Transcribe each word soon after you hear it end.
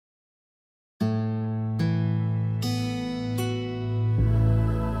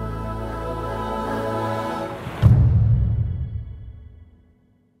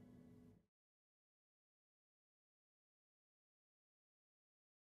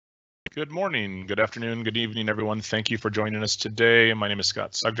Good morning, good afternoon, good evening, everyone. Thank you for joining us today. My name is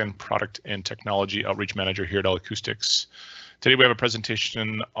Scott Sugden, Product and Technology Outreach Manager here at L-Acoustics. Today we have a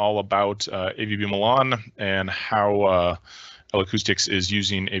presentation all about AVB Milan and how L-Acoustics is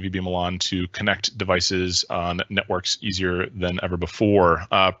using AVB Milan to connect devices on networks easier than ever before.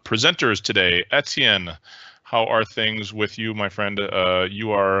 Presenters today, Etienne, how are things with you, my friend?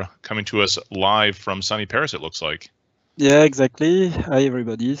 You are coming to us live from sunny Paris, it looks like. Yeah, exactly. Hi,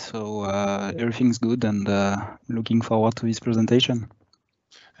 everybody. So everything's good and looking forward to this presentation.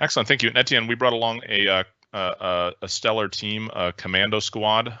 Excellent, thank you. And Etienne, we brought along a stellar team, a commando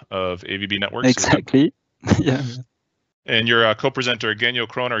squad of AVB networks. Exactly, yeah. And your co-presenter, Genyo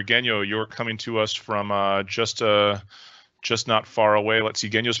Kroner. Genyo, you're coming to us from just not far away. Let's see,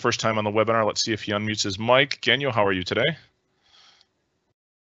 Genyo's first time on the webinar. Let's see if he unmutes his mic. Genyo, how are you today?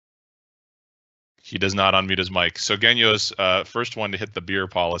 He does not unmute his mic. So Genyo's first one to hit the beer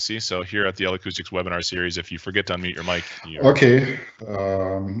policy. So here at the L-Acoustics webinar series, if you forget to unmute your mic. Okay,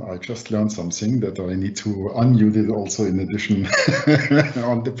 I just learned something that I need to unmute it also in addition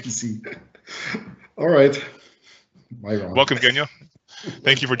on the PC. All right. Welcome, Genyo.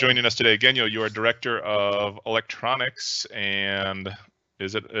 Thank you for joining us today. Genyo, you are Director of Electronics and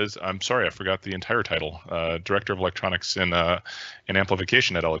I'm sorry, I forgot the entire title. Director of Electronics and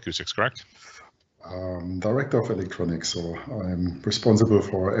Amplification at L-Acoustics, correct? Director of Electronics, so I'm responsible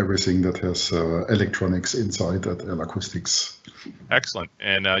for everything that has electronics inside at L-Acoustics. Excellent,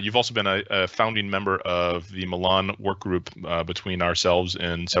 and you've also been a founding member of the Milan work group between ourselves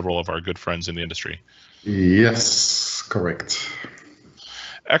and several of our good friends in the industry. Yes, correct.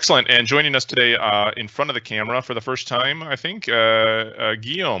 Excellent, and joining us today in front of the camera for the first time, I think,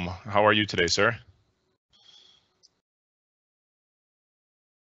 Guillaume, how are you today, sir?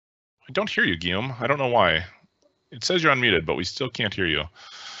 I don't hear you, Guillaume. I don't know why. It says you're unmuted, but we still can't hear you.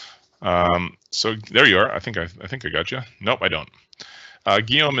 So there you are. I think I got you. Nope, I don't.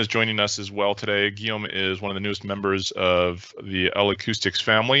 Guillaume is joining us as well today. Guillaume is one of the newest members of the L-Acoustics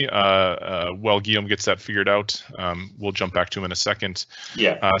family. While Guillaume gets that figured out, we'll jump back to him in a second.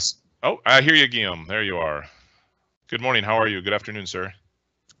 Yeah. Oh, I hear you, Guillaume. There you are. Good morning. How are you? Good afternoon, sir.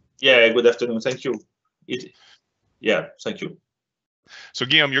 Yeah, good afternoon. Thank you. Yeah, thank you. So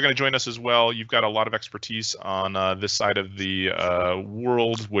Guillaume, you're going to join us as well. You've got a lot of expertise on this side of the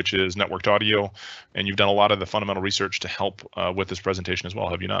world, which is networked audio, and you've done a lot of the fundamental research to help with this presentation as well,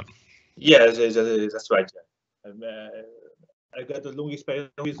 have you not? Yeah, that's right. I got a long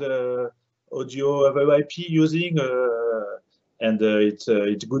experience with audio over IP using, and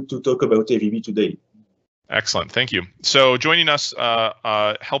it's good to talk about AVB today. Excellent, thank you. So joining us,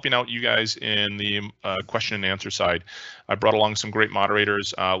 helping out you guys in the question and answer side, I brought along some great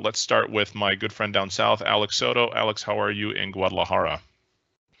moderators. Let's start with my good friend down south, Alex Soto. Alex, how are you in Guadalajara?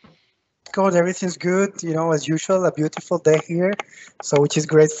 Good, everything's good. You know, as usual, a beautiful day here. So, which is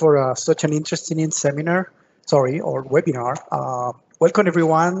great for such an interesting seminar, or webinar. Welcome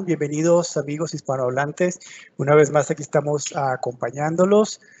everyone, bienvenidos amigos hispanohablantes. Una vez más aquí estamos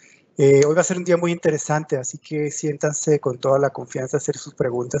acompañándolos. Hoy va a ser un día muy interesante, así que siéntanse con toda la confianza a hacer sus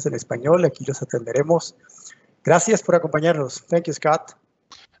preguntas en español. Aquí los atenderemos. Gracias por acompañarnos. Thank you, Scott.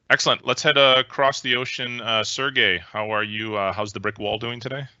 Excellent. Let's head across the ocean. Sergey, how are you? How's the brick wall doing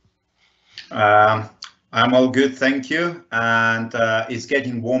today? I'm all good, thank you. And it's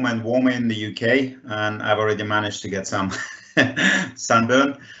getting warmer and warmer in the UK, and I've already managed to get some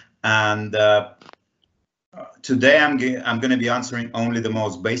sunburn. And today I'm going to be answering only the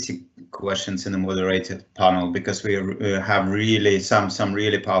most basic questions in the moderated panel, because we have really some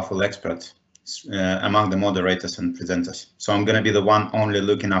really powerful experts among the moderators and presenters. So I'm going to be the one only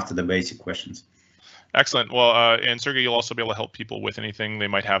looking after the basic questions. Excellent. Well, and Sergey, you'll also be able to help people with anything they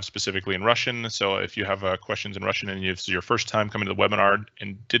might have specifically in Russian. So if you have questions in Russian and it's your first time coming to the webinar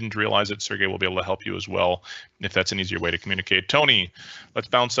and didn't realize it, Sergey will be able to help you as well, if that's an easier way to communicate. Tony, let's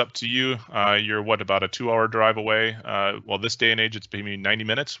bounce up to you. You're what, about a 2-hour drive away? Well, this day and age, it's maybe 90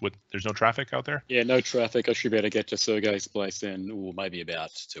 minutes. There's no traffic out there? Yeah, no traffic. I should be able to get to Sergey's place in maybe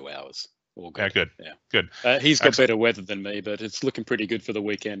about 2 hours. All good. Yeah, good. Yeah, good. He's got better weather than me, but it's looking pretty good for the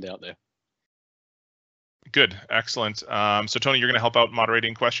weekend out there. Good, excellent. So Tony, you're going to help out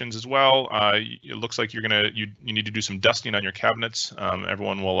moderating questions as well. It looks like you need to do some dusting on your cabinets.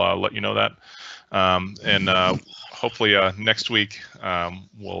 Everyone will let you know that, and hopefully next week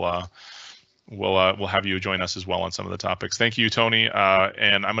we'll have you join us as well on some of the topics. Thank you, Tony.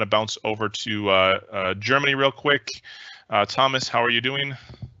 And I'm going to bounce over to Germany real quick. Thomas, how are you doing?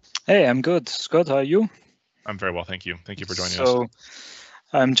 Hey, I'm good. Scott, how are you? I'm very well, thank you. Thank you for joining us. So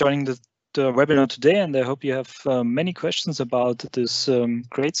I'm joining the the webinar today, and I hope you have many questions about this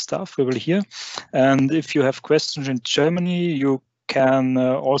great stuff we will hear. And if you have questions in Germany, you can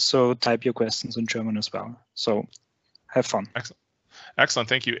also type your questions in German as well. So have fun. Excellent. Excellent,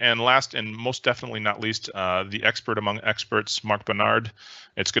 thank you. And last and most definitely not least, the expert among experts, Mark Bernard.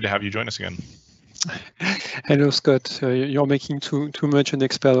 It's good to have you join us again. Hello, Scott. You're making too much an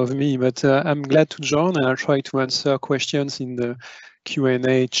expert of me, but I'm glad to join, and I'll try to answer questions in the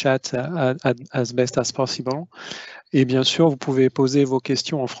Q&A chat as best as possible. Et bien sûr, vous pouvez poser vos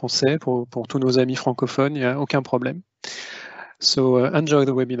questions en français pour tous nos amis francophones, il n'y a aucun problème. So enjoy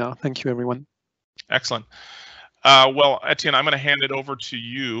the webinar. Thank you, everyone. Excellent. Well, Etienne, I'm going to hand it over to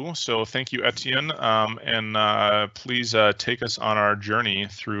you. So thank you, Etienne, and please take us on our journey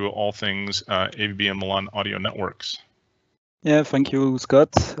through all things AVB and Milan audio networks. Yeah, thank you,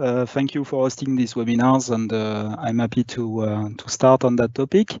 Scott. Thank you for hosting these webinars, and I'm happy to start on that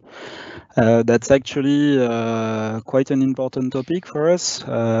topic. That's actually quite an important topic for us,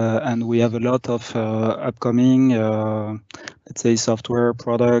 and we have a lot of upcoming, let's say, software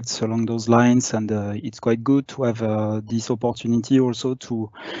products along those lines, and it's quite good to have this opportunity also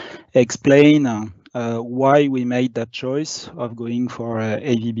to explain why we made that choice of going for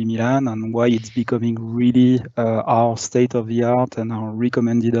AVB Milan and why it's becoming really our state-of-the-art and our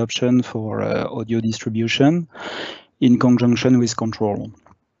recommended option for audio distribution in conjunction with control.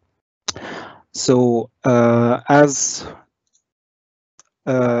 So as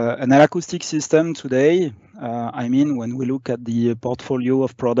an L-Acoustic system today, I mean, when we look at the portfolio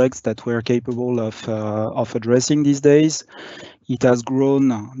of products that we're capable of addressing these days, it has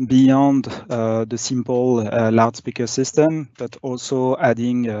grown beyond the simple loudspeaker system, but also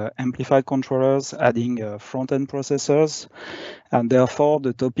adding amplified controllers, adding front-end processors, and therefore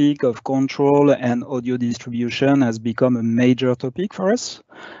the topic of control and audio distribution has become a major topic for us,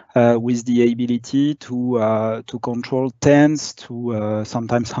 with the ability to control tens to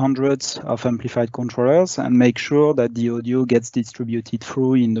sometimes hundreds of amplified controllers and make sure that the audio gets distributed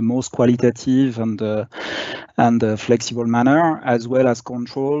through in the most qualitative and flexible manner, as well as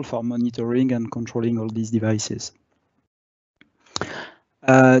control for monitoring and controlling all these devices.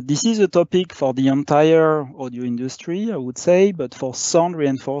 This is a topic for the entire audio industry, I would say, but for sound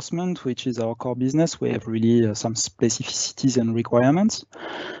reinforcement, which is our core business, we have really some specificities and requirements.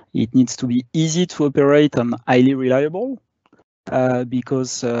 It needs to be easy to operate and highly reliable,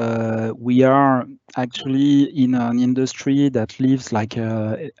 because we are actually in an industry that lives like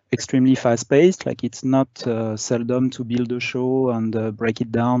extremely fast-paced. Like it's not seldom to build a show and break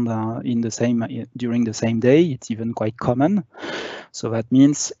it down during the same day. It's even quite common. So that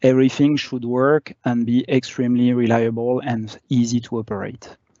means everything should work and be extremely reliable and easy to operate.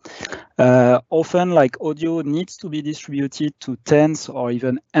 Often, like audio needs to be distributed to tens or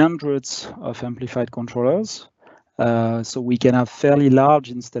even hundreds of amplified controllers. So we can have fairly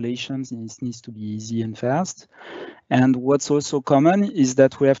large installations, and it needs to be easy and fast. And what's also common is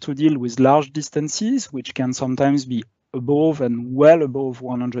that we have to deal with large distances, which can sometimes be above and well above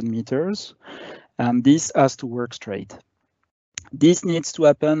 100 meters. And this has to work straight. This needs to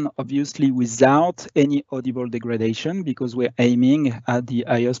happen, obviously, without any audible degradation, because we're aiming at the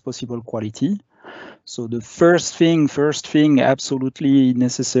highest possible quality. So the first thing absolutely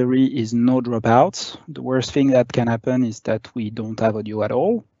necessary is no dropouts. The worst thing that can happen is that we don't have audio at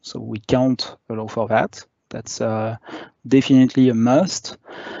all. So we can't allow for that. That's definitely a must.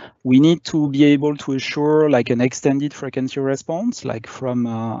 We need to be able to assure like an extended frequency response, like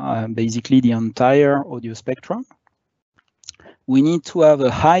from basically the entire audio spectrum. We need to have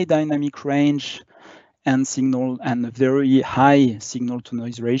a high dynamic range and signal and a very high signal to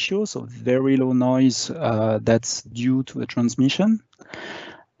noise ratio, so very low noise that's due to the transmission.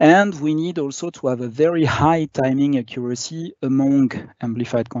 And we need also to have a very high timing accuracy among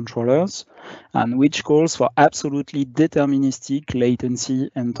amplified controllers, and which calls for absolutely deterministic latency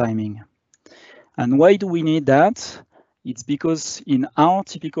two timing. And why do we need that? It's because in our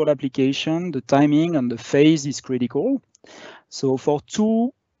typical application, the timing and the phase is critical. So for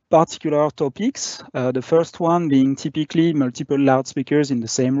two particular topics, the first one being typically multiple loudspeakers in the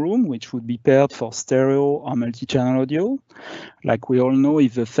same room, which would be paired for stereo or multi-channel audio. Like we all know,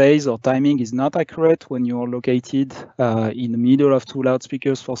 if the phase or timing is not accurate when you are located in the middle of two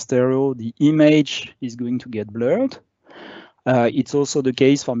loudspeakers for stereo, the image is going to get blurred. It's also the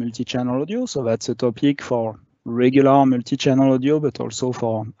case for multi-channel audio, so that's a topic for regular multi-channel audio, but also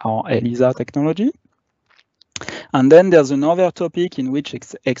for our ELISA technology. And then there's another topic in which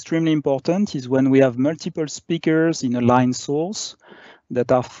it's extremely important is when we have multiple speakers in a line source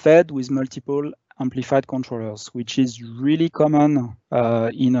that are fed with multiple amplified controllers, which is really common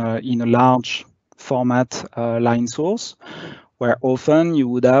in a large format line source, where often you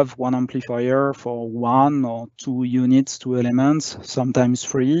would have one amplifier for 1 or 2 units, 2 elements, sometimes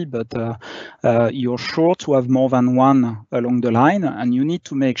 3, but you're sure to have more than one along the line, and you need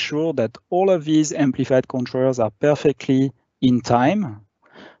to make sure that all of these amplified controllers are perfectly in time,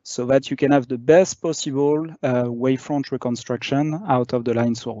 so that you can have the best possible wavefront reconstruction out of the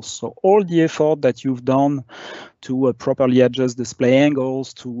line source. So all the effort that you've done to properly adjust display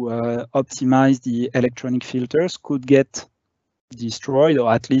angles, to optimize the electronic filters could get destroyed,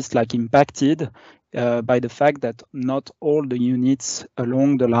 or at least like impacted by the fact that not all the units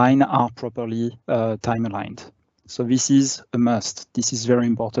along the line are properly time aligned. So this is a must. This is very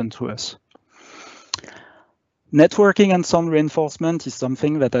important to us. Networking and sound reinforcement is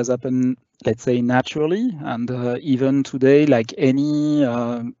something that has happened, let's say, naturally, and even today, like any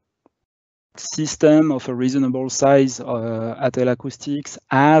system of a reasonable size at L-Acoustics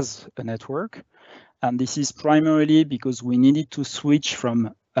has a network. And this is primarily because we needed to switch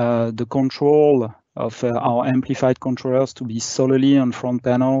from the control of our amplified controllers to be solely on front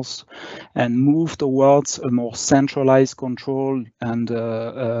panels and move towards a more centralized control and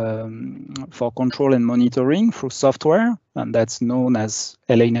for control and monitoring through software, and that's known as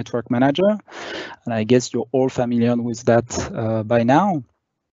LA Network Manager. And I guess you're all familiar with that by now.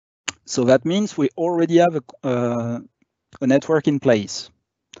 So that means we already have a network in place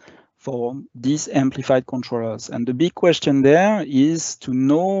for these amplified controllers. And the big question there is to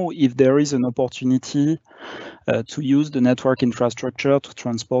know if there is an opportunity to use the network infrastructure to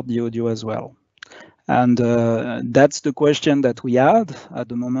transport the audio as well. And that's the question that we had at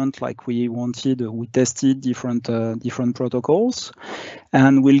the moment. Like we tested different protocols,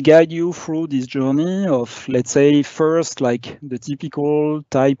 and we'll guide you through this journey of, let's say, first, like the typical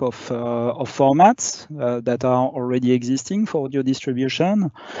type of formats that are already existing for audio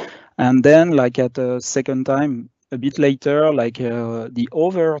distribution. And then, like at a second time, a bit later, like the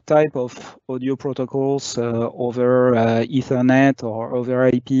other type of audio protocols over Ethernet or over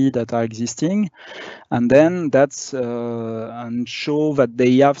IP that are existing. And then that's and show that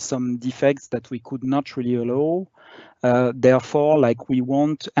they have some defects that we could not really allow. Therefore, like we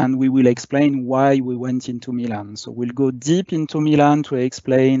want, and we will explain why we went into Milan. So we'll go deep into Milan to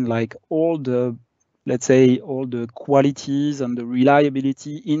explain like all the, let's say, all the qualities and the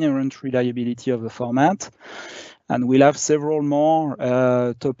reliability, inherent reliability of the format. And we'll have several more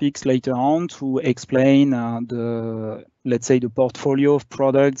topics later on to explain the, let's say, the portfolio of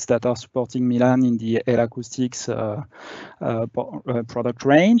products that are supporting Milan in the L-Acoustics product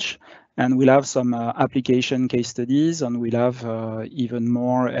range. And we'll have some application case studies, and we'll have even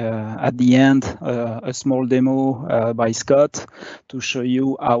more at the end, a small demo by Scott to show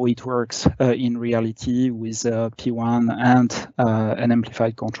you how it works in reality with P1 and an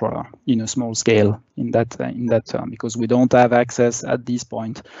amplified controller in a small scale in that term, because we don't have access at this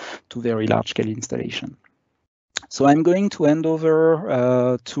point to very large scale installation. So I'm going to hand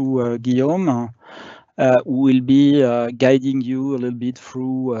over to Guillaume, who will be guiding you a little bit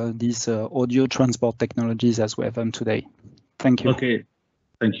through these audio transport technologies as we have them today. Thank you. Okay,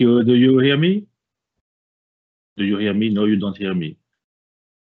 thank you. Do you hear me? Do you hear me? No, you don't hear me.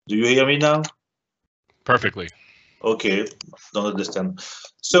 Do you hear me now? Perfectly. Okay, don't understand.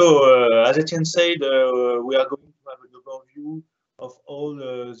 So, as Etienne said, we are going to have an overview of all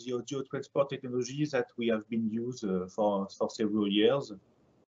the audio transport technologies that we have been used for several years.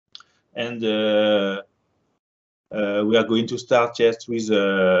 And we are going to start just with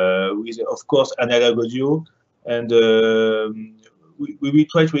of course, analog audio, and we will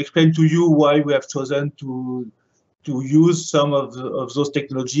try to explain to you why we have chosen to use some of those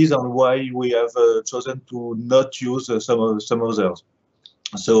technologies and why we have chosen to not use some others.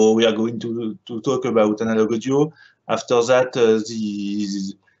 So we are going to talk about analog audio. After that,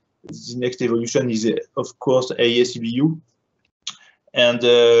 the next evolution is of course AES-EBU. And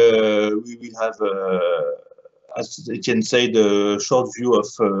we will have, as Etienne said, a short view of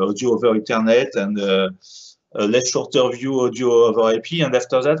audio over Ethernet and a less shorter view audio over IP. And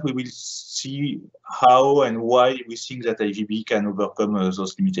after that, we will see how and why we think that AVB can overcome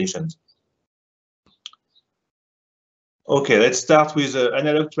those limitations. Okay, let's start with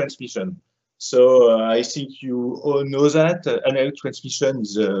analog transmission. So I think you all know that analog transmission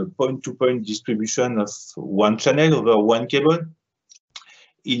is a point-to-point distribution of one channel over one cable.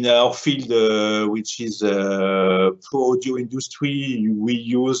 In our field, which is pro audio industry, we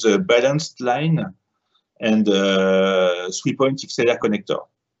use a balanced line and 3-point XLR connector.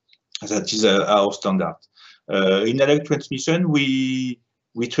 That is our standard. In analog transmission, we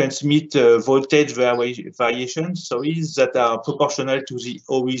we transmit voltage variations, that are proportional to the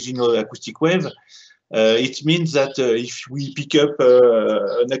original acoustic wave. It means that if we pick up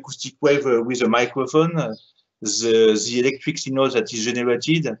an acoustic wave with a microphone, the electric signal that is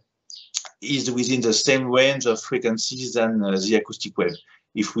generated is within the same range of frequencies than the acoustic wave.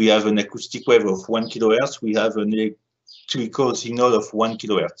 If we have an acoustic wave of 1 kilohertz, we have an electrical signal of 1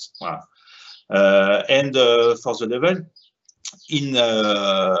 kilohertz. Wow. And for the level,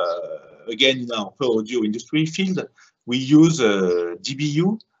 again, in our audio industry field, we use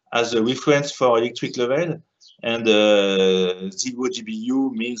dBu as a reference for electric level, and 0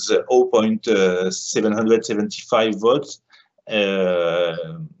 dBu means 0.775 volts.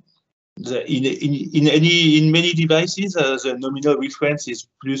 In many devices, the nominal reference is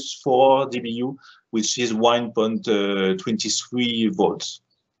plus 4 dBu, which is 1.23 volts.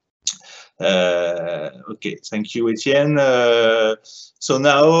 Okay, thank you, Etienne. So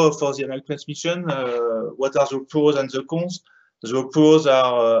now for the analog transmission, what are the pros and the cons? The pros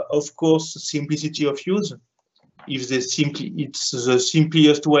are, of course, simplicity of use. If it's the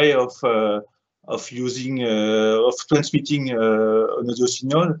simplest way of transmitting an audio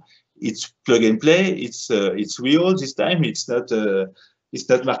signal. It's plug and play. It's real this time. It's not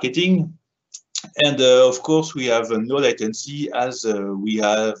marketing. And of course, we have no latency, as we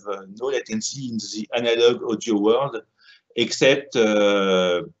have no latency in the analog audio world, except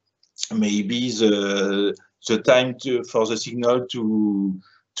maybe the time for the signal to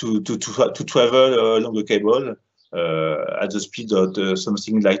travel along a cable at the speed of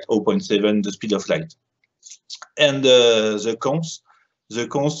something like 0.7, the speed of light. And the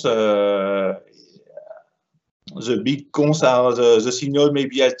big cons are the signal may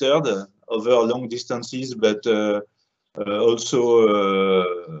be altered over long distances, but also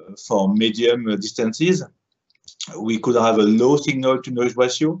for medium distances. We could have a low signal to noise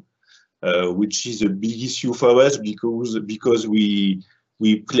ratio, which is a big issue for us because we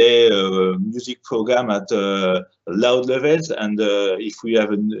play a music program at loud levels, and if we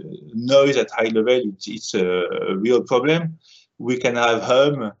have a noise at high level, it's a real problem. We can have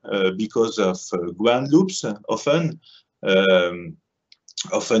hum because of ground loops often.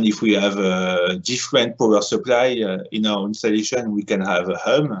 Often, if we have a different power supply in our installation, we can have a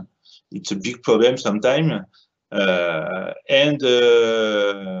hum. It's a big problem sometimes. And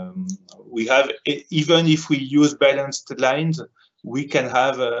we have, even if we use balanced lines, we can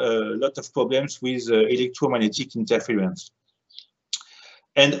have a lot of problems with electromagnetic interference.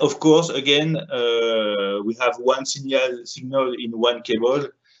 And of course, again, we have one signal in one cable,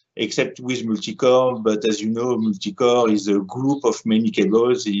 except with multicore. But as you know, multicore is a group of many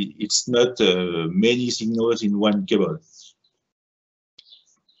cables. It's not many signals in one cable.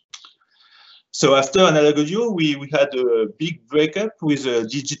 So after analog audio, we had a big breakup with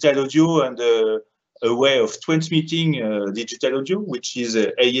digital audio and a way of transmitting digital audio, which is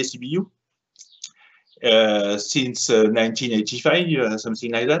ASCBU. Since 1985,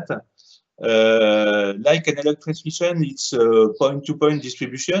 something like that. Like analog transmission, it's a point-to-point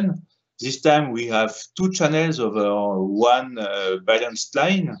distribution. This time we have two channels over one balanced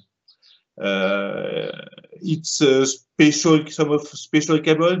line. It's a special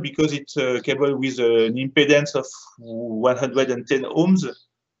cable because it's a cable with an impedance of 110 ohms,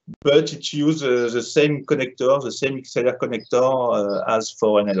 but it uses the same connector, the same XLR connector as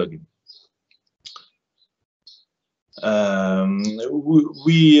for analog.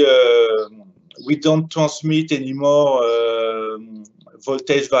 We don't transmit anymore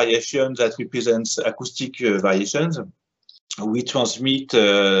voltage variations that represents acoustic variations. We transmit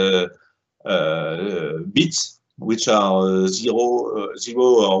bits, which are 0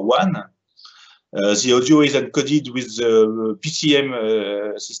 or 1. The audio is encoded with the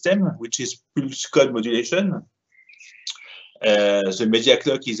PCM system, which is pulse code modulation. The media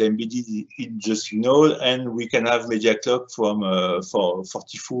clock is embedded in the signal, and we can have media clock from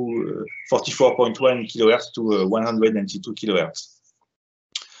 44.1 kilohertz to 192 kilohertz.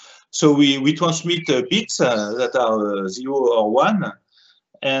 So we transmit bits that are 0 or 1,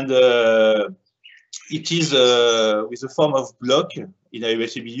 and it is with a form of block in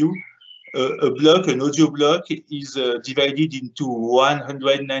ASCBU. A block, an audio block, is divided into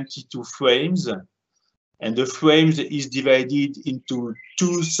 192 frames. And the frames is divided into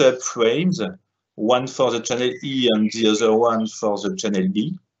two subframes, one for the channel E and the other one for the channel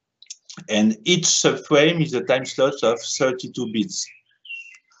B. And each subframe is a time slot of 32 bits.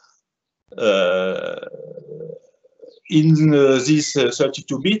 In these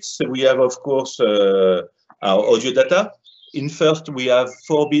 32 bits, we have, of course, our audio data. In first, we have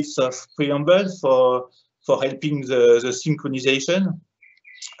 4 bits of preamble for helping the synchronization.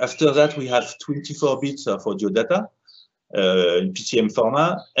 After that, we have 24 bits of audio data in PCM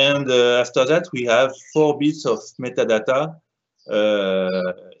format. And after that, we have 4 bits of metadata.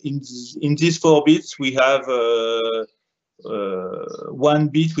 In these 4 bits, we have 1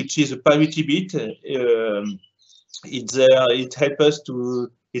 bit, which is a parity bit. It helps us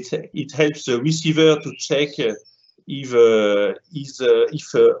to it helps the receiver to check if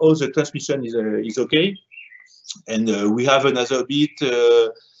all the transmission is okay. And we have another bit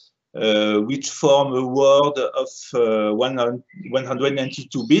which form a word of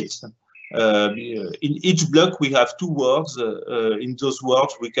 192 bits. In each block, we have 2 words. In those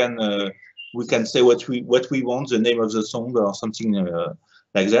words, we can say what we want, the name of the song or something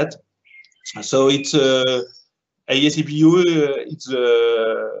like that. So it's ASCPU.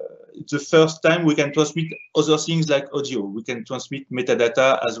 It's the first time we can transmit other things like audio. We can transmit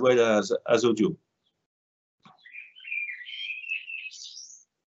metadata as well as audio.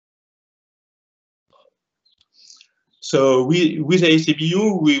 So with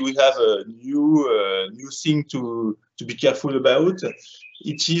ASCPU, we have a new thing to be careful about.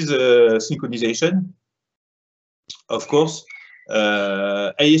 It is synchronization, of course.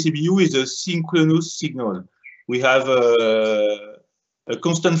 ASCPU is a synchronous signal. We have a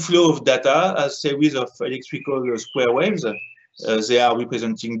constant flow of data as series of electrical square waves. They are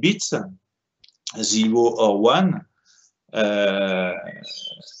representing bits, 0 or 1.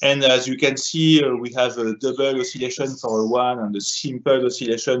 And as you can see, we have a double oscillation for a 1 and a simple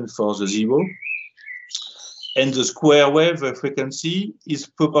oscillation for the 0. And the square wave frequency is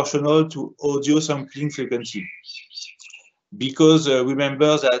proportional to audio sampling frequency. Because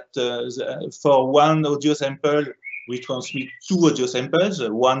remember that for 1 audio sample, we transmit 2 audio samples,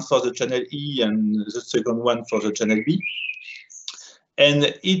 one for the channel E and the second one for the channel B.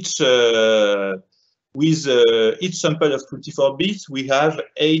 And each with each sample of 24 bits, we have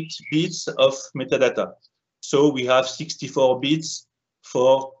 8 bits of metadata. So we have 64 bits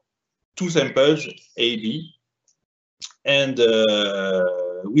for 2 samples, A, B. And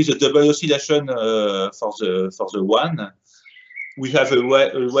with a double oscillation for the 1, we have a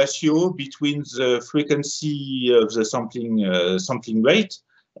ratio between the frequency of the sampling rate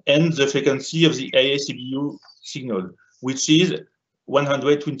and the frequency of the ASCPU signal, which is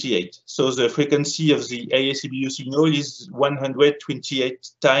 128. So the frequency of the ASCPU signal is 128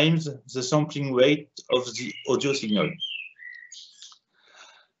 times the sampling rate of the audio signal.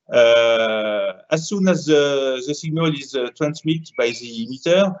 As soon as the signal is transmitted by the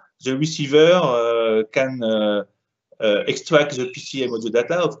emitter, the receiver can extract the PCM audio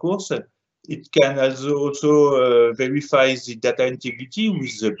data, of course. It can also verify the data integrity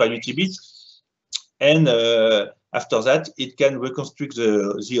with the parity bit. And after that, it can reconstruct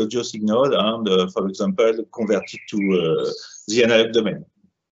the audio signal and, for example, convert it to the analog domain.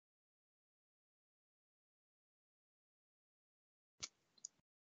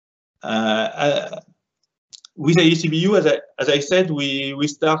 With ASCPU, as I said, we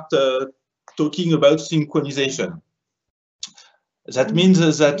start talking about synchronization. That means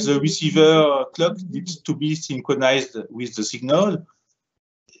that the receiver clock needs to be synchronized with the signal,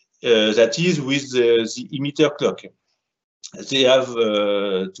 that is with the emitter clock. They have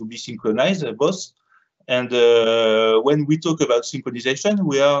to be synchronized, both. And when we talk about synchronization,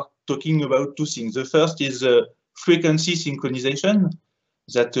 we are talking about 2 things. The first is frequency synchronization,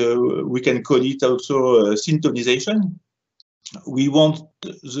 that we can call it also syntonization. We want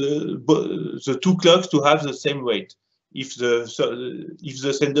the 2 clocks to have the same rate. If the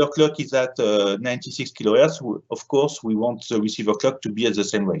sender clock is at 96 kilohertz, of course, we want the receiver clock to be at the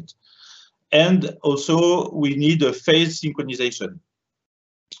same rate. And also, we need a phase synchronization.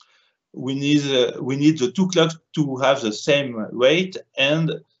 We need the 2 clocks to have the same rate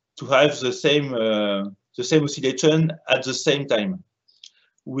and to have the same oscillation at the same time.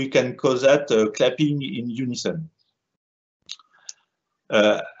 We can call that clapping in unison.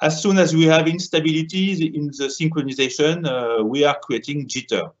 As soon as we have instabilities in the synchronization, we are creating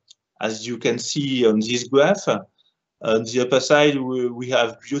jitter. As you can see on this graph, on the upper side, we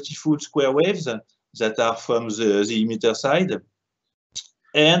have beautiful square waves that are from the emitter side.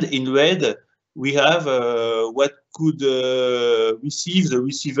 And in red, we have what could receive the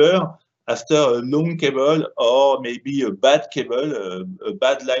receiver after a long cable or maybe a bad cable, a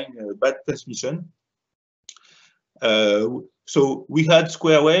bad line, a bad transmission. So we had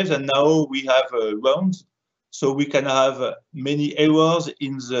square waves and now we have rounds. So we can have many errors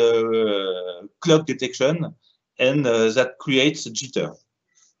in the clock detection, and that creates jitter.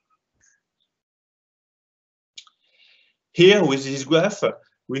 Here with this graph,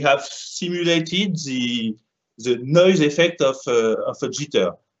 we have simulated the the noise effect of a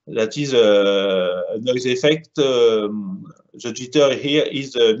jitter. That is a noise effect. The jitter here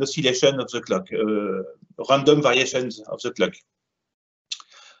is an oscillation of the clock, random variations of the clock.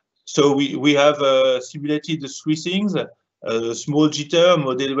 So we have simulated the three things: small jitter,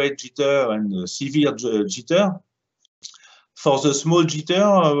 moderate jitter, and severe jitter. For the small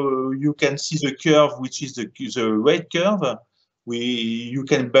jitter, you can see the curve, which is the red curve. You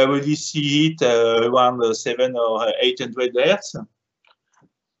can barely see it around 700 or 800 Hertz.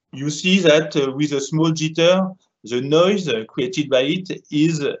 You see that with a small jitter, the noise created by it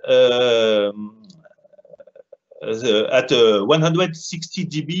is at 160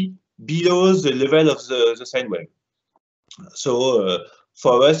 dB below the level of the sine wave. So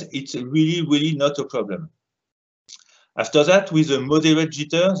for us, it's really, really not a problem. After that, with a moderate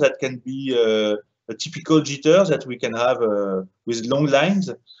jitter, that can be a typical jitter that we can have with long lines.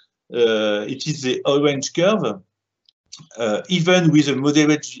 It is the orange curve. Even with a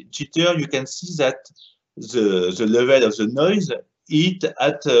moderate jitter, you can see that the level of the noise is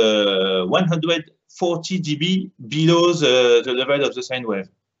at 140 dB below the level of the sine wave.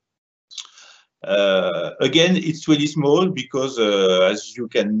 Again, it's really small because, as you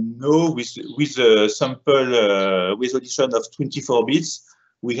can know, with a sample resolution of 24 bits,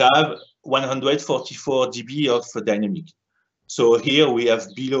 we have 144 dB of dynamic. So here we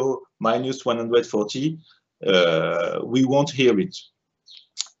have below minus 140. We won't hear it.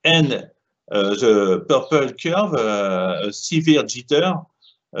 And the purple curve, severe jitter,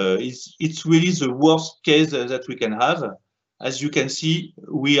 it's really the worst case that we can have. As you can see,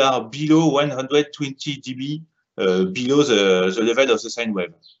 we are below 120 dB below the level of the sine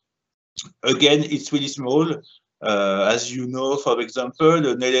wave. Again, it's really small. As you know, for example,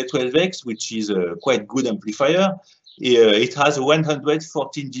 an LA12X, which is a quite good amplifier, it has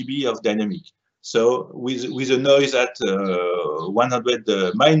 114 dB of dynamic. So with a noise at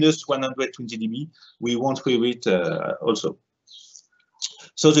minus 120 dB, we won't hear it also.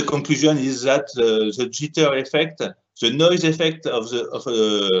 So the conclusion is that the jitter effect, the noise effect of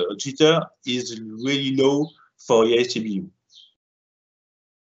a jitter is really low for ASCBU.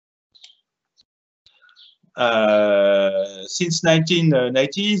 Since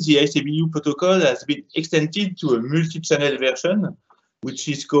 1990, the ASCBU protocol has been extended to a multi-channel version, which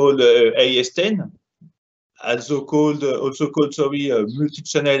is called AS10, also called a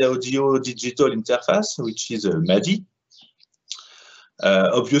multi-channel audio digital interface, which is MADI.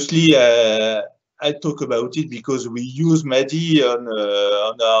 Obviously, I talk about it because we use MADI on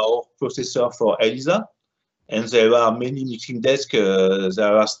our processor for ELISA, and there are many mixing desks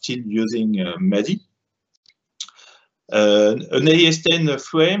that are still using MADI. An AS10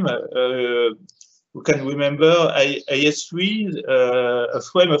 frame, you can remember AS3, a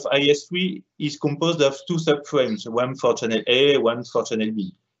frame of AS3 is composed of two subframes, one for channel A, one for channel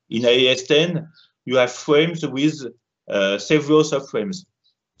B. In AS10, you have frames with several subframes.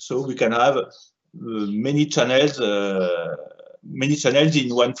 So we can have many channels in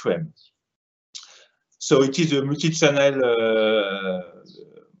one frame. So it is a multi-channel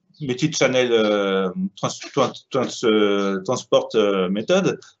transport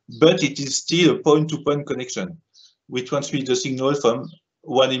method, but it is still a point-to-point connection. We transmit the signal from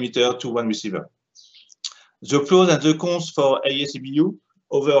one emitter to one receiver. The pros and the cons for ASCBU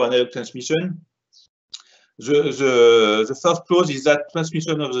over analog transmission. The first pro is that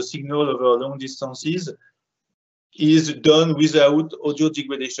transmission of the signal over long distances is done without audio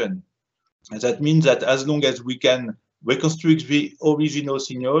degradation. And that means that as long as we can reconstruct the original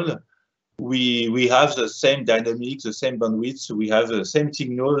signal, we have the same dynamics, the same bandwidth, we have the same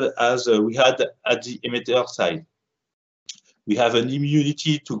signal as we had at the emitter side. We have an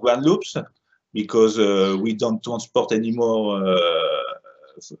immunity to ground loops because we don't transport anymore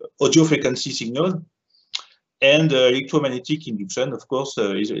audio frequency signal. And electromagnetic induction, of course,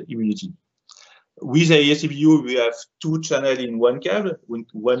 is immunity. With ASCBU, we have two channels in one cable,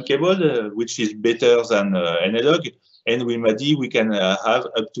 which is better than analog. And with MADI, we can have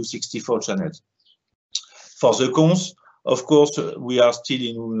up to 64 channels. For the cons, of course, we are still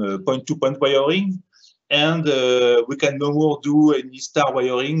in point-to-point wiring, and we can no more do any star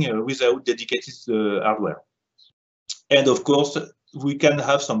wiring without dedicated hardware. And of course, we can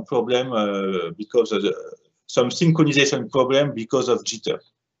have some problem because of some synchronization problem because of jitter.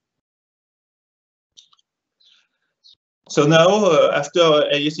 So now, after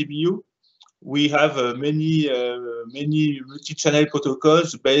ASCBU, we have many multi-channel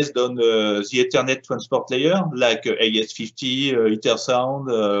protocols based on the Ethernet transport layer, like AS50, Ethersound,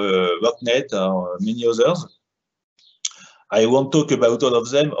 RockNet, or many others. I won't talk about all of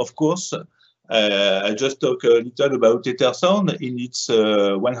them, of course. I just talk a little about EtherSound in its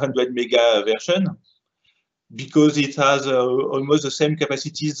 100 mega version, because it has almost the same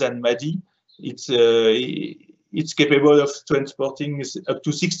capacities than MADI. It's capable of transporting up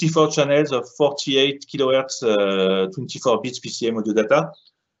to 64 channels of 48 kilohertz, 24 bits PCM audio data,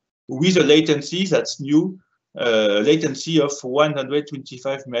 with a latency that's new, latency of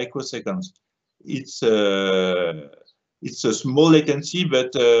 125 microseconds. It's a small latency,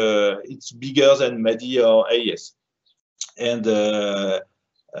 but it's bigger than MADI or AES. And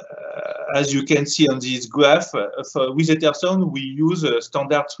as you can see on this graph, with EtherSound, we use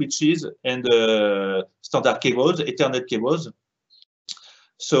standard switches and standard cables, Ethernet cables.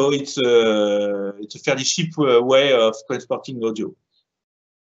 So it's a fairly cheap way of transporting audio.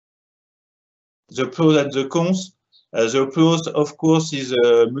 The pros and the cons. The pros, of course, is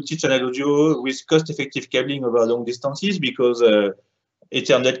multi-channel audio with cost-effective cabling over long distances, because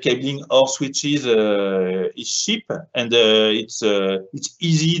Ethernet cabling or switches is cheap, and it's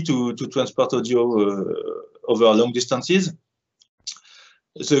easy to transport audio over long distances.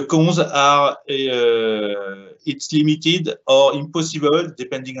 The cons are it's limited or impossible,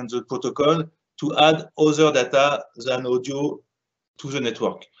 depending on the protocol, to add other data than audio to the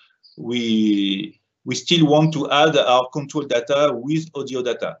network. We still want to add our control data with audio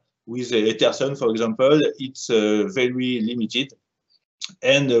data. With EtherSound, for example, it's very limited.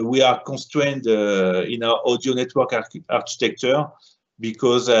 And we are constrained in our audio network architecture,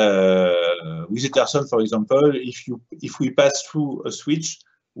 because with EtherSound, for example, if we pass through a switch,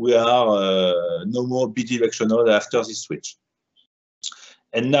 we are no more bidirectional after this switch.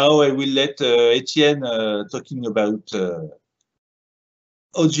 And now I will let Etienne talking about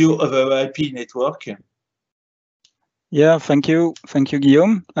audio over IP network. Yeah, thank you,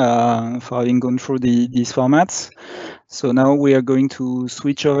 Guillaume, for having gone through these formats. So now we are going to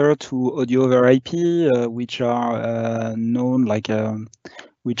switch over to audio over IP, which are known like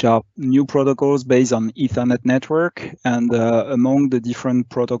which are new protocols based on Ethernet network. And among the different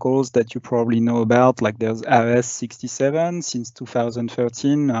protocols that you probably know about, like there's RS-67 since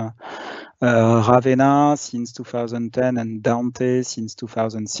 2013, Ravenna since 2010, and Dante since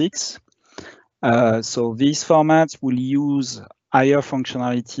 2006. So these formats will use higher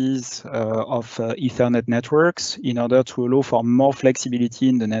functionalities of Ethernet networks in order to allow for more flexibility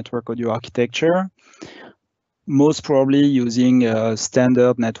in the network audio architecture, most probably using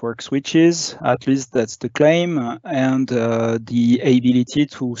standard network switches, at least that's the claim, and the ability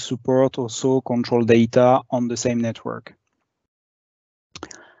to support also control data on the same network.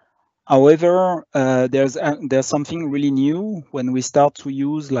 However, there's something really new when we start to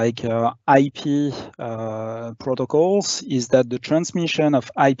use like IP protocols, is that the transmission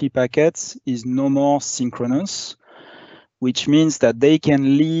of IP packets is no more synchronous, which means that they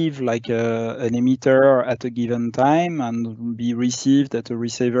can leave like an emitter at a given time and be received at a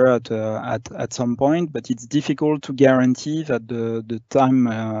receiver at some point, but it's difficult to guarantee that the time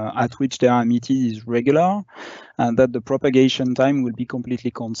at which they are emitted is regular, and that the propagation time will be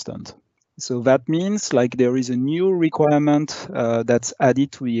completely constant. So that means like there is a new requirement that's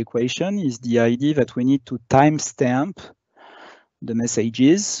added to the equation, is the idea that we need to timestamp the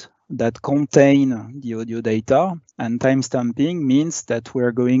messages that contain the audio data, and timestamping means that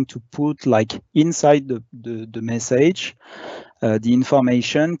we're going to put like inside the message the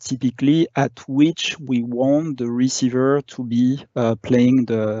information typically at which we want the receiver to be playing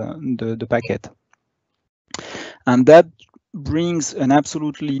the packet. And that brings an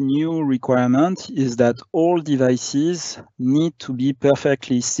absolutely new requirement, is that all devices need to be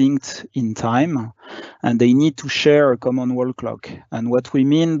perfectly synced in time, and they need to share a common wall clock. And what we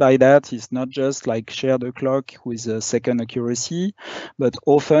mean by that is not just like share the clock with a second accuracy, but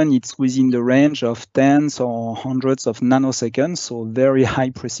often it's within the range of tens or hundreds of nanoseconds, so very high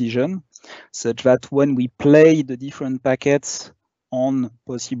precision, such that when we play the different packets on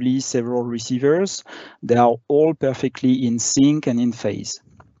possibly several receivers, they are all perfectly in sync and in phase.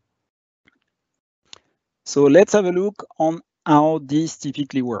 So let's have a look on how this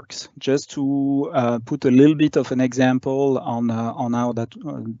typically works, just to put a little bit of an example on how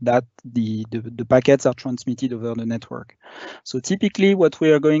that the packets are transmitted over the network. So typically what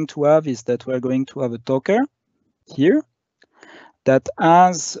we are going to have is that we're going to have a talker here that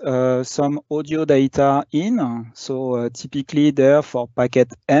has some audio data in. So typically there for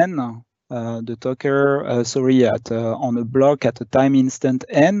packet N, the talker, on a block at a time instant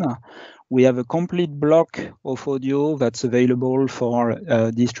N, we have a complete block of audio that's available for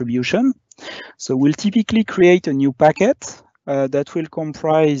distribution. So we'll typically create a new packet that will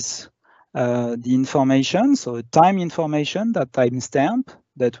comprise the information, so time information, that timestamp,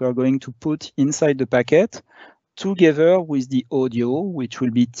 that we are going to put inside the packet together with the audio, which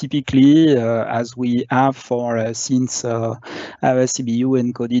will be typically, as we have for since RSCBU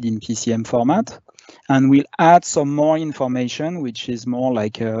encoded in PCM format. And we'll add some more information, which is more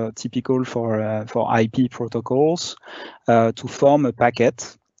like typical for IP protocols, to form a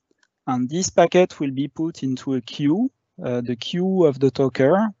packet. And this packet will be put into a queue, the queue of the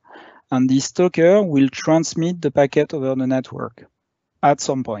talker, and this talker will transmit the packet over the network at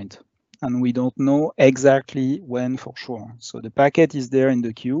some point. And we don't know exactly when for sure. So the packet is there in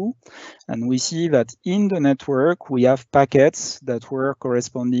the queue, and we see that in the network, we have packets that were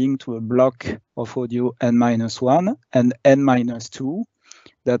corresponding to a block of audio n-1 and n-2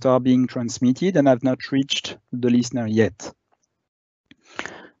 that are being transmitted and have not reached the listener yet.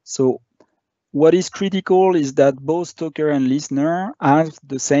 So what is critical is that both talker and listener have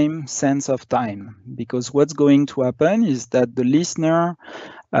the same sense of time, because what's going to happen is that the listener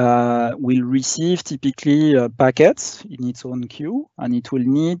will receive typically packets in its own queue, and it will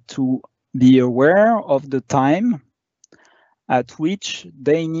need to be aware of the time at which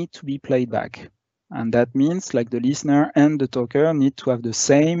they need to be played back. And that means like the listener and the talker need to have the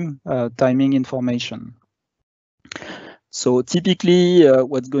same timing information. So typically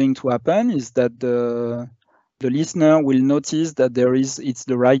what's going to happen is that the listener will notice that it's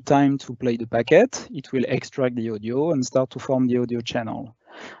the right time to play the packet. It will extract the audio and start to form the audio channel.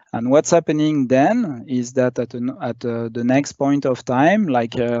 And what's happening then is that at the next point of time,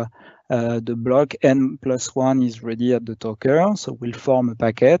 like the block n+1 is ready at the talker, so we'll form a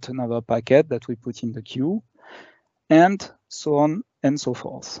packet, another packet that we put in the queue, and so on and so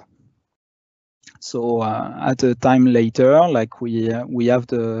forth. So at a time later, like we have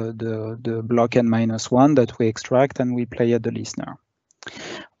the block n-1 that we extract and we play at the listener.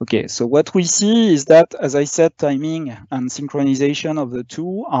 Okay, so what we see is that, as I said, timing and synchronization of the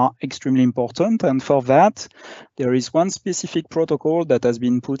two are extremely important. And for that, there is one specific protocol that has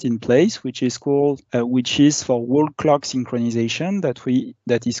been put in place, which is for whole clock synchronization,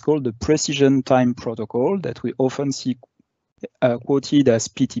 that is called the precision time protocol, that we often see quoted as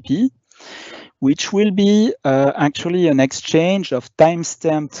PTP, which will be actually an exchange of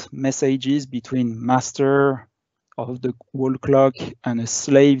time-stamped messages between master of the whole clock and a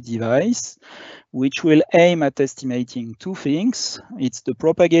slave device, which will aim at estimating two things. It's the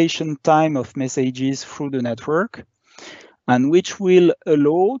propagation time of messages through the network, and which will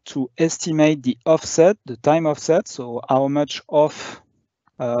allow to estimate the offset, the time offset, so how much off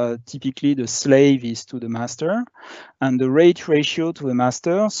typically the slave is to the master, and the rate ratio to the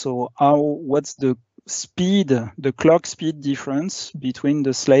master, so what's the speed, the clock speed difference between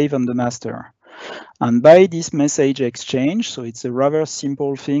the slave and the master. And by this message exchange, so it's a rather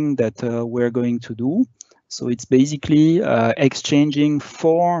simple thing that we're going to do. So it's basically exchanging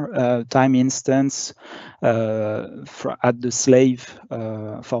 4 time instants at the slave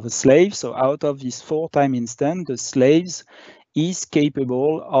for the slave. So out of these 4 time instants, the slaves is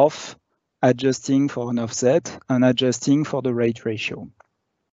capable of adjusting for an offset and adjusting for the rate ratio.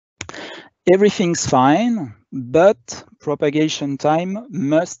 Everything's fine, but propagation time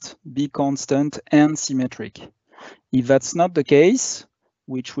must be constant and symmetric. If that's not the case,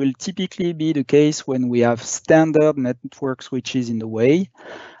 which will typically be the case when we have standard network switches in the way,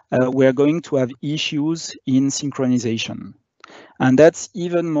 we're going to have issues in synchronization. And that's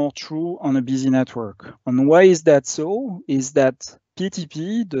even more true on a busy network. And why is that so? Is that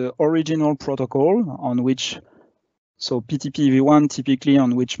PTP, the original protocol on which, so PTP-V1 typically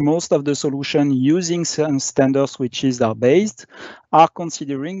on which most of the solutions using standard switches are based, are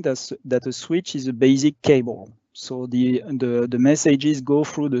considering that a switch is a basic cable. So the messages go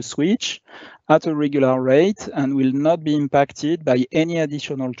through the switch at a regular rate and will not be impacted by any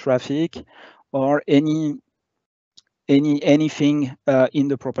additional traffic or anything in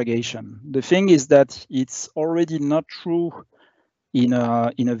the propagation. The thing is that it's already not true in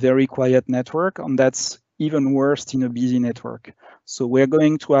a very quiet network, and that's even worse in a busy network. So we're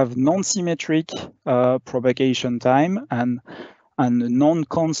going to have non-symmetric propagation time and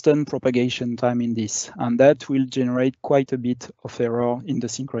non-constant propagation time in this, and that will generate quite a bit of error in the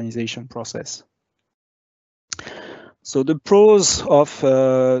synchronization process. So the pros of,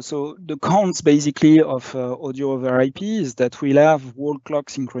 so the cons basically of audio over IP is that we'll have whole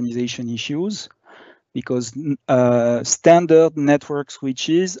clock synchronization issues because standard network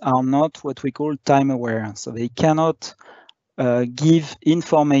switches are not what we call time aware. So they cannot give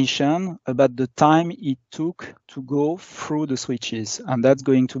information about the time it took to go through the switches, and that's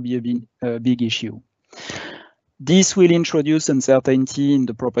going to be a big issue. This will introduce uncertainty in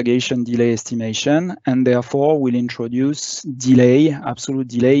the propagation delay estimation, and therefore will introduce delay, absolute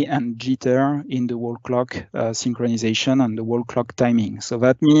delay, and jitter in the wall clock synchronization and the wall clock timing. So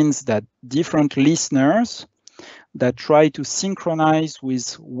that means that different listeners that try to synchronize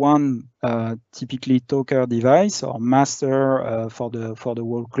with one typically talker device or master for the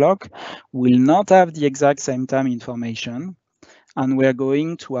wall clock will not have the exact same time information. And we're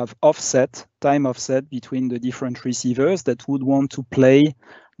going to have time offset between the different receivers that would want to play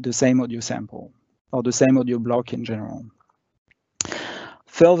the same audio sample or the same audio block in general.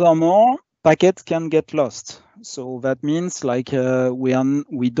 Furthermore, packets can get lost. So that means like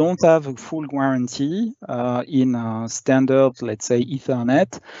we don't have a full guarantee in a standard, let's say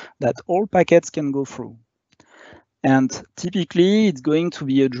Ethernet, that all packets can go through. And typically, it's going to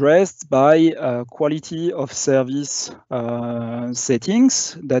be addressed by quality of service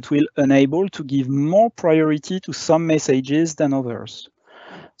settings that will enable to give more priority to some messages than others.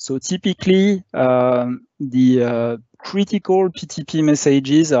 So typically, the critical PTP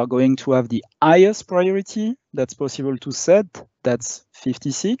messages are going to have the highest priority that's possible to set. That's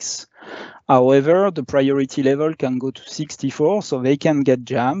 56. However, the priority level can go to 64, so they can get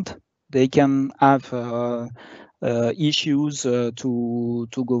jammed. They can have issues to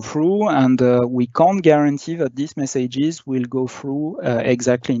go through, and we can't guarantee that these messages will go through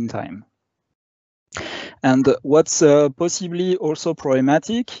exactly in time. And what's possibly also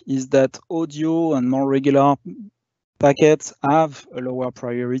problematic is that audio and more regular packets have a lower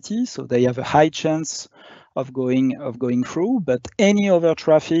priority, so they have a high chance of going through, but any other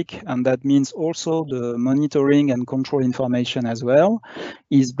traffic, and that means also the monitoring and control information as well,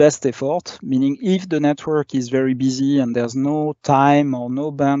 is best effort, meaning if the network is very busy and there's no time or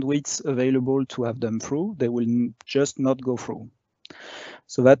no bandwidth available to have them through, they will just not go through.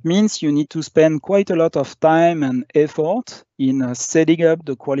 So that means you need to spend quite a lot of time and effort in setting up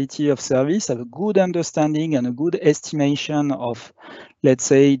the quality of service, have a good understanding and a good estimation of, let's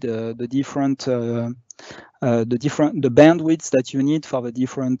say, the bandwidths that you need for the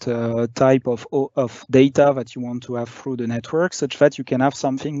different type of data that you want to have through the network, such that you can have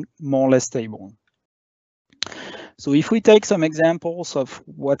something more or less stable. So if we take some examples of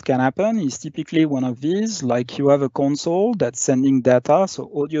what can happen, is typically one of these, like you have a console that's sending data, so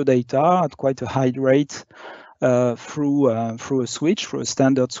audio data at quite a high rate through a switch, through a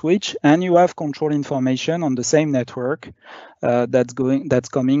standard switch, and you have control information on the same network that's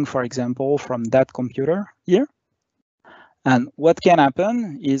coming, for example, from that computer here. And what can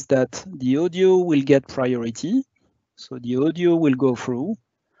happen is that the audio will get priority, so the audio will go through,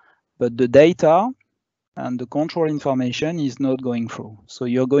 but the data and the control information is not going through. So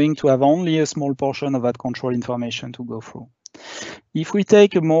you're going to have only a small portion of that control information to go through. If we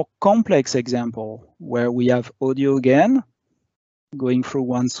take a more complex example where we have audio again going through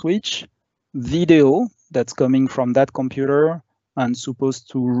one switch, video that's coming from that computer and supposed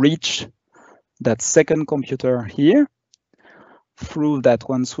to reach that second computer here through that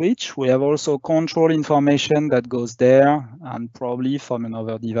one switch, we have also control information that goes there and probably from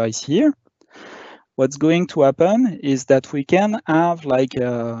another device here. What's going to happen is that we can have like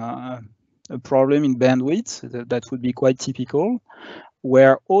a problem in bandwidth that would be quite typical,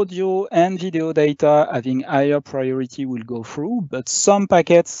 where audio and video data having higher priority will go through, but some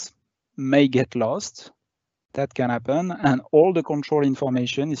packets may get lost. That can happen, and all the control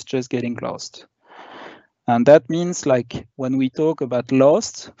information is just getting lost. And that means, like, when we talk about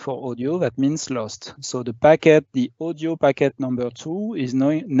lost for audio, that means lost. So the packet, the audio packet number 2 is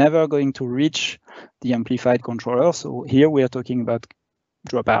never going to reach the amplified controller. So here we are talking about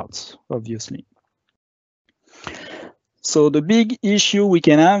dropouts, obviously. So the big issue we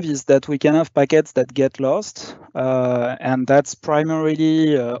can have is that we can have packets that get lost, and that's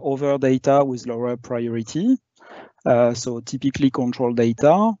primarily over data with lower priority. So typically control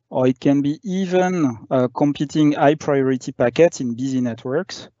data, or it can be even competing high priority packets in busy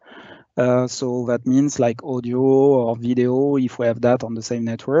networks. So that means like audio or video, if we have that on the same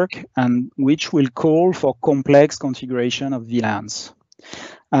network, and which will call for complex configuration of VLANs.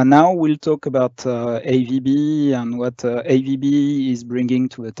 And now we'll talk about AVB and what AVB is bringing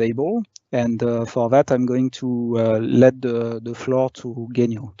to the table. And for that, I'm going to let the floor to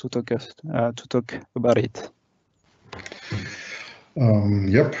Genio to talk about it.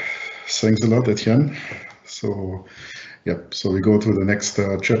 Yep, thanks a lot, Etienne. So, yep, so we go to the next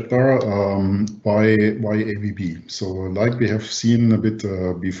chapter. Why AVB? So, like we have seen a bit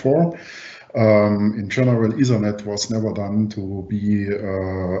before, in general, Ethernet was never done to be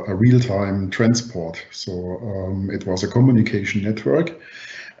a real-time transport. So it was a communication network,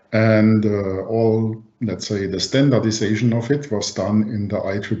 And all, let's say, the standardization of it was done in the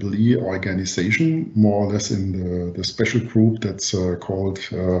IEEE organization, more or less in the special group that's called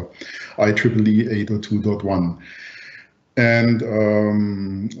IEEE 802.1. And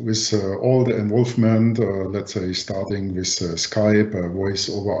with all the involvement, let's say, starting with Skype, voice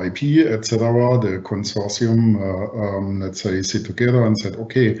over IP, etc., the consortium, let's say, sit together and said,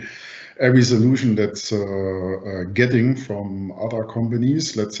 okay, every solution that's getting from other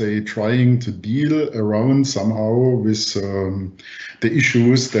companies, let's say, trying to deal around somehow with the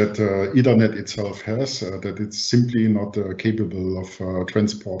issues that Ethernet itself has, that it's simply not capable of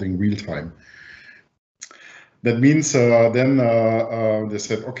transporting real time. That means then they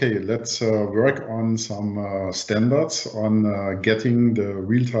said, okay, let's work on some standards on getting the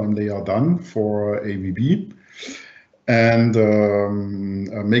real-time layer done for AVB, and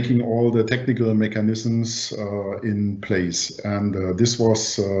making all the technical mechanisms in place. And this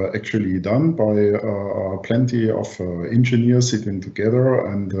was actually done by plenty of engineers sitting together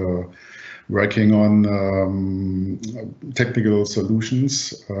and working on technical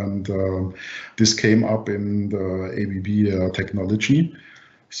solutions. And this came up in the AVB technology.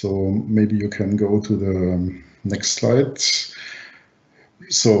 So maybe you can go to the next slide.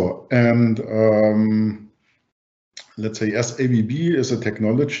 So, and let's say, as AVB is a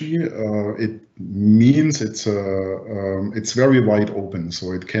technology, it means it's very wide open.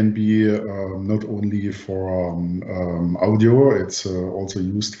 So it can be not only for audio, it's also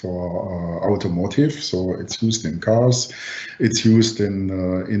used for automotive. So it's used in cars, it's used in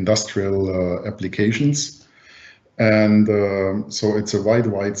industrial applications, and so it's a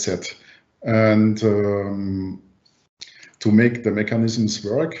wide set. And to make the mechanisms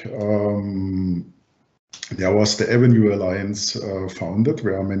work, there was the Avnu Alliance founded,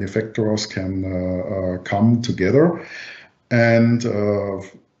 where manufacturers can come together and,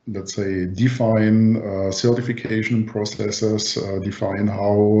 let's say, define certification processes, define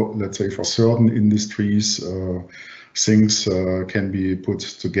how, let's say, for certain industries, things can be put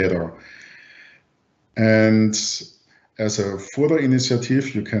together. And as a further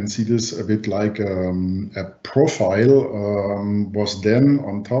initiative, you can see this a bit like a profile was then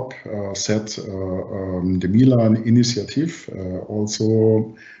on top set the Milan initiative,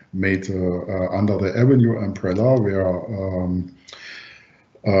 also made under the Avnu umbrella, where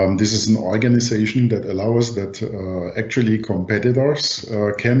this is an organization that allows that actually competitors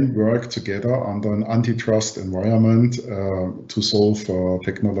can work together under an antitrust environment to solve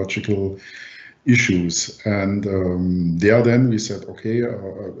technological issues. And there then we said, okay,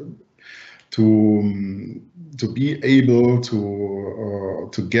 to be able to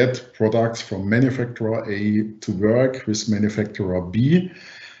get products from manufacturer A to work with manufacturer B,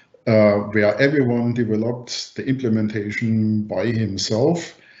 where everyone developed the implementation by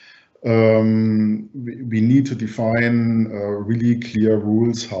himself, we need to define really clear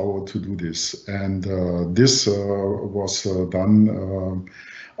rules how to do this. And this was done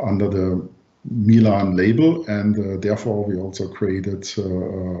under the Milan label, and therefore we also created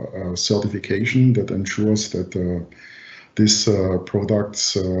a certification that ensures that these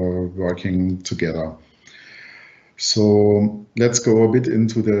products working together. So let's go a bit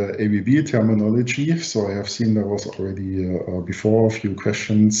into the AVB terminology. So I have seen there was already before a few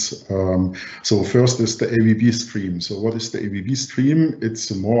questions. So first is the AVB stream. So what is the AVB stream? It's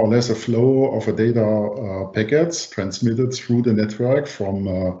more or less a flow of a data packets transmitted through the network from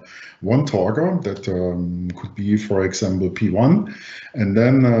one talker that could be, for example, P1, and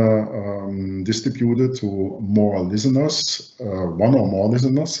then distributed to more listeners, one or more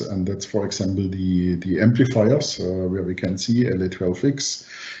listeners, and that's, for example, the amplifiers, where we can see LA12X.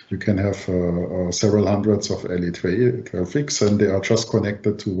 You can have several hundreds of LA12X, and they are just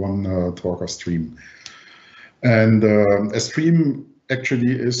connected to one talker stream. And a stream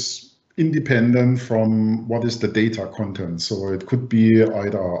actually is independent from what is the data content. So it could be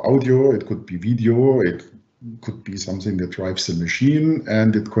either audio, it could be video, it could be something that drives the machine,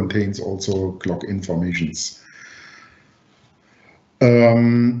 and it contains also clock informations.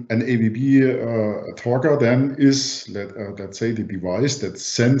 An AVB talker then is, let's say, the device that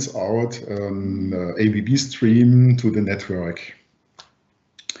sends out an AVB stream to the network.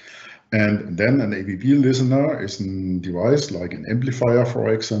 And then an AVB listener is a device like an amplifier,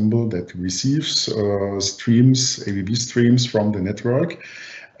 for example, that receives AVB streams from the network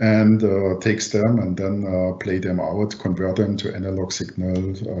and takes them and then play them out, convert them to analog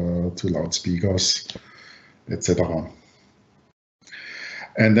signal, to loudspeakers, etc.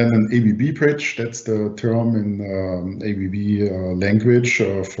 And then an ABB bridge, that's the term in ABB language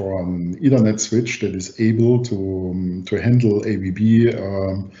for an Ethernet switch that is able to handle ABB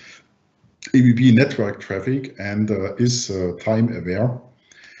network traffic and is time aware.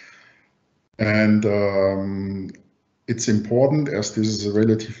 And it's important, as this is a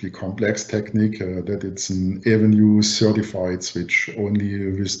relatively complex technique, that it's an Avnu certified switch.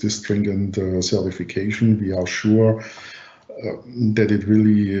 Only with this stringent certification we are sure that it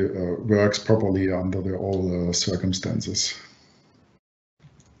really works properly under all circumstances.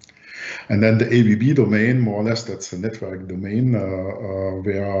 And then the ABB domain, more or less, that's the network domain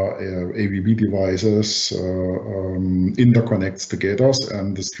where ABB devices interconnects together,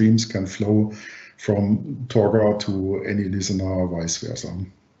 and the streams can flow from Torga to any listener, vice versa.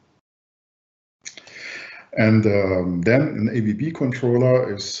 And then an ABB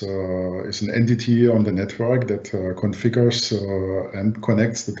controller is an entity on the network that configures and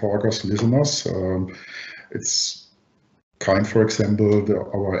connects the Torga's listeners. It's for example,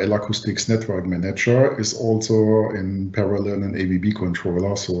 our L-Acoustics network manager is also in parallel an ABB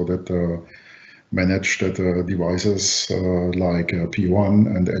controller, so that manage that devices like P1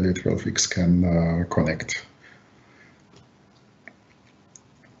 and LA12X can connect.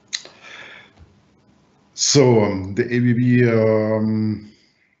 So the ABB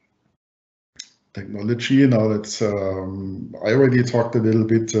technology, now that's I already talked a little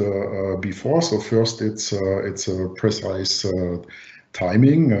bit before. So first, it's a precise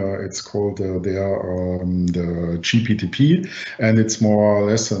timing. It's called the GPTP, and it's more or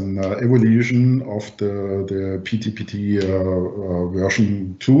less an evolution of the PTPT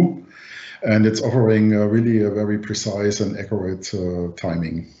version 2, and it's offering really a very precise and accurate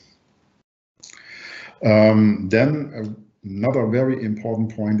timing. Then another very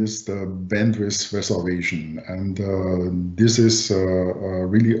important point is the bandwidth reservation, and this is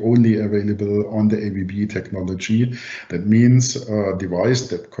really only available on the ABB technology. That means a device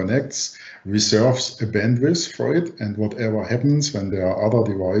that connects reserves a bandwidth for it, and whatever happens when there are other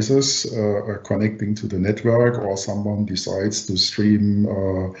devices connecting to the network, or someone decides to stream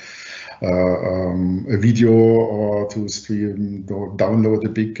a video or to download a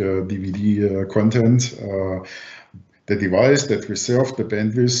big DVD content, the device that reserved the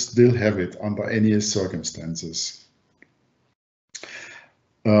bandwidth still have it under any circumstances.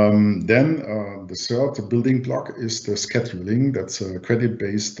 Then the third building block is the scheduling. That's a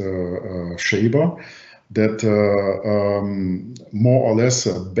credit-based shaper that more or less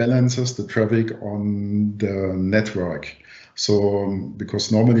balances the traffic on the network. So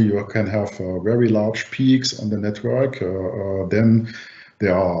because normally you can have very large peaks on the network, then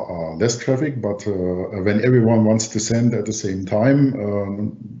there are less traffic, but when everyone wants to send at the same time,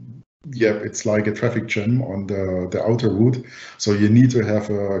 yeah, it's like a traffic jam on the outer route. So you need to have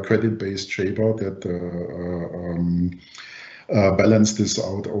a credit-based shaper that balance this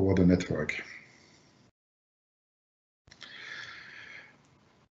out over the network.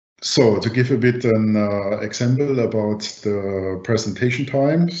 So to give a bit an example about the presentation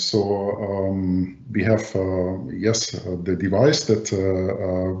time, so we have yes, the device that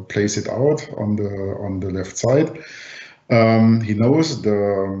plays it out on the left side. He knows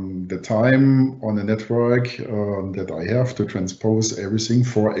the time on the network that I have to transpose everything.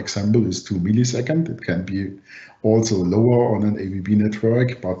 For example, is 2 milliseconds. It can be also lower on an ABB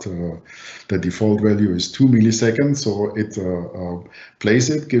network, but the default value is 2 milliseconds. So it plays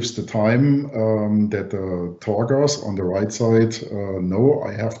it, gives the time that the Torgas on the right side know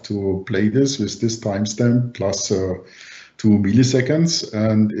I have to play this with this timestamp plus 2 milliseconds,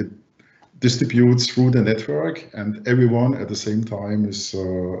 and it distributes through the network, and everyone at the same time is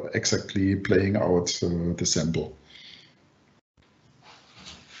exactly playing out the sample.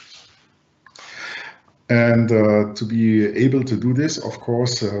 And to be able to do this, of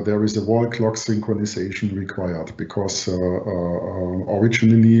course, there is a wall clock synchronization required, because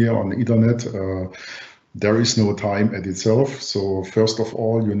originally on Ethernet, there is no time at itself. So first of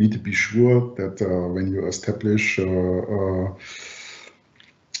all, you need to be sure that when you establish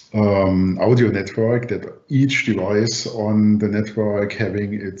audio network, that each device on the network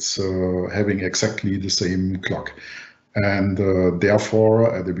having exactly the same clock. And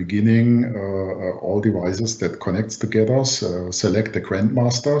therefore, at the beginning, all devices that connects together select the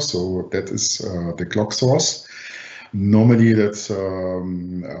grandmaster, so that is the clock source. Normally, that's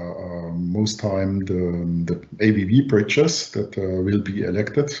most time the ABB bridges that will be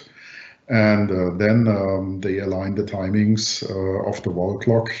elected. And then they align the timings of the wall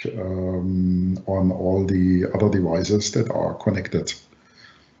clock on all the other devices that are connected.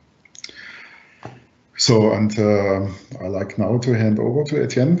 So, and I like now to hand over to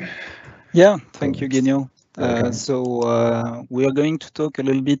Etienne. Yeah, thank you, Genio. Welcome. We are going to talk a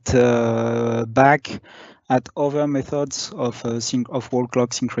little bit back at other methods of wall clock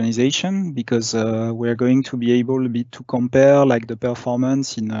synchronization, because we're going to be able to compare like the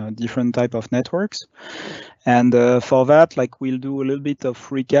performance in different type of networks. And for that, like we'll do a little bit of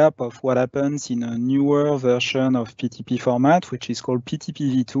recap of what happens in a newer version of PTP format, which is called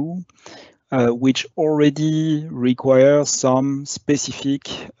PTP v2. Which already requires some specific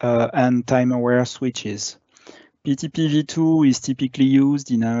and time-aware switches. PTP v2 is typically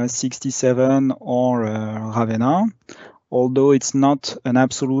used in a 67 or Ravenna, although it's not an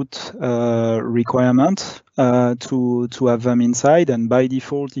absolute requirement to have them inside. And by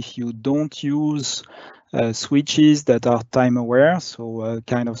default, if you don't use switches that are time aware, so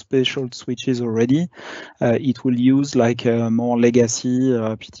kind of special switches already, it will use like a more legacy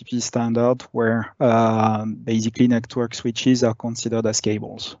PTP standard where basically network switches are considered as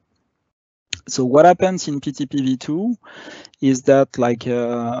cables. So what happens in PTP v2 is that like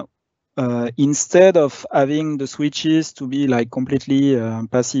instead of having the switches to be like completely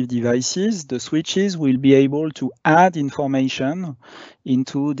passive devices, the switches will be able to add information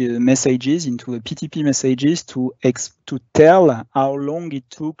into the messages, into the PTP messages to tell how long it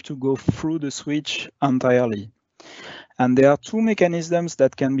took to go through the switch entirely. And there are two mechanisms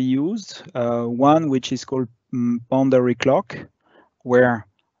that can be used. One which is called boundary clock, where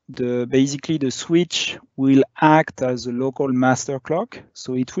basically the switch will act as a local master clock.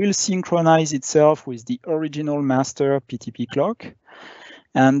 So it will synchronize itself with the original master PTP clock,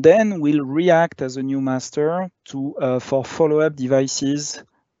 and then will react as a new master for follow-up devices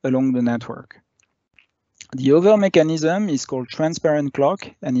along the network. The other mechanism is called transparent clock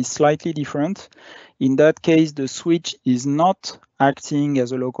and is slightly different. In that case, the switch is not acting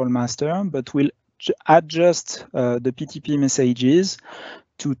as a local master, but will adjust the PTP messages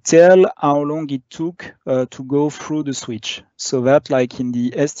to tell how long it took to go through the switch. So that like in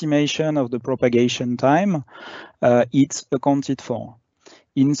the estimation of the propagation time, it's accounted for.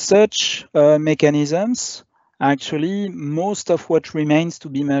 In such mechanisms, actually, most of what remains to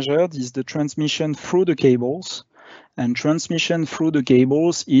be measured is the transmission through the cables. And transmission through the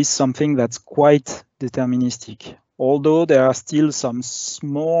cables is something that's quite deterministic, although there are still some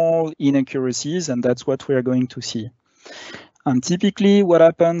small inaccuracies, and that's what we're going to see. And typically what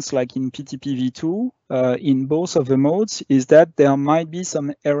happens like in PTP v2 in both of the modes is that there might be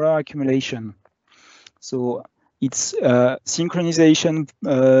some error accumulation. So its synchronization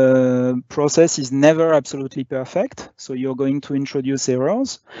process is never absolutely perfect. So you're going to introduce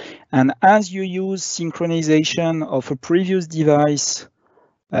errors. And as you use synchronization of a previous device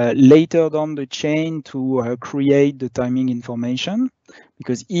later down the chain to create the timing information,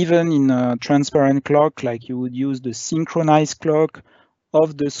 because even in a transparent clock, like you would use the synchronized clock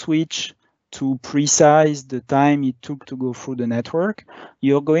of the switch to precise the time it took to go through the network,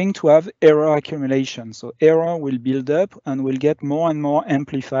 you're going to have error accumulation. So error will build up and will get more and more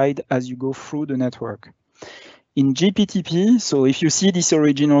amplified as you go through the network. In GPTP, so if you see this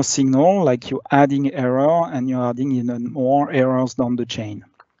original signal, like you're adding error and you're adding even more errors down the chain.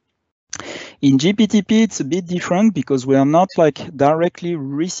 In GPTP, it's a bit different because we are not like directly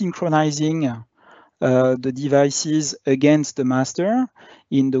resynchronizing the devices against the master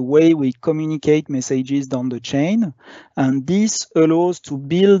in the way we communicate messages down the chain. And this allows to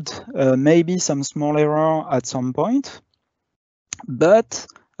build maybe some small error at some point, but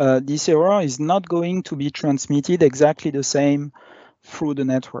this error is not going to be transmitted exactly the same through the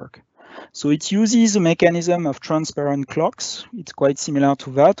network. So it uses a mechanism of transparent clocks. It's quite similar to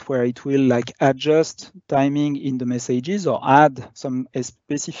that, where it will like adjust timing in the messages or add some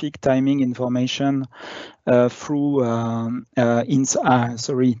specific timing information through to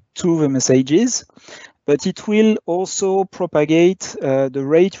the messages. But it will also propagate the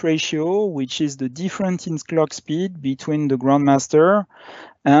rate ratio, which is the difference in clock speed between the grandmaster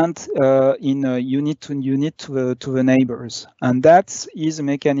and in unit to unit to the neighbors. And that is a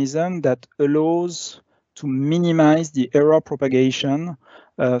mechanism that allows to minimize the error propagation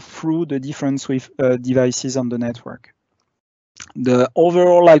through the different devices on the network. The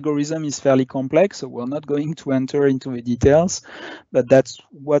overall algorithm is fairly complex, so we're not going to enter into the details, but that's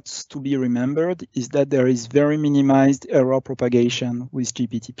what's to be remembered is that there is very minimized error propagation with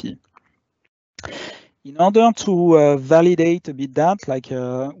GPTP. In order to validate a bit that, like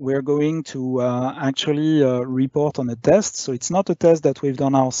we're going to actually report on a test. So it's not a test that we've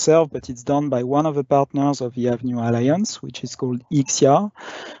done ourselves, but it's done by one of the partners of the Avnu Alliance, which is called IXIA,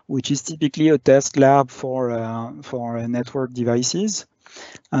 which is typically a test lab for network devices.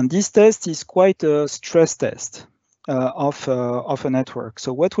 And this test is quite a stress test of a network.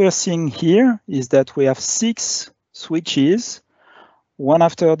 So what we're seeing here is that we have 6 switches, one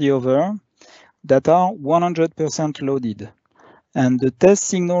after the other, that are 100% loaded. And the test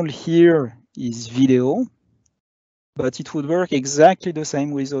signal here is video, but it would work exactly the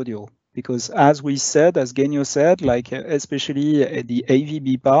same with audio. Because as we said, as Genio said, like especially the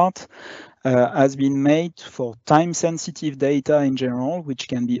AVB part has been made for time-sensitive data in general, which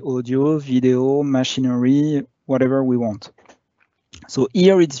can be audio, video, machinery, whatever we want. So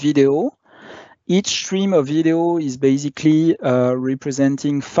here it's video. Each stream of video is basically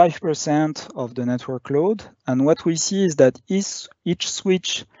representing 5% of the network load. And what we see is that each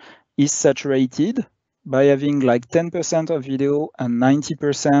switch is saturated by having like 10% of video and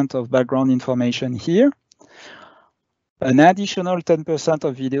 90% of background information here. An additional 10%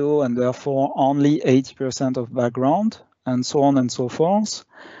 of video and therefore only 80% of background, and so on and so forth.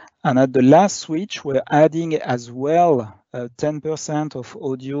 And at the last switch, we're adding as well 10% of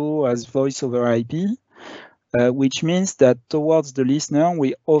audio as voice over IP, which means that towards the listener,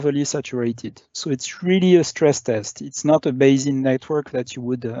 we overly saturated. So it's really a stress test. It's not a Bayesian network that you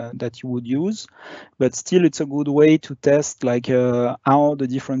would use, but still it's a good way to test like how the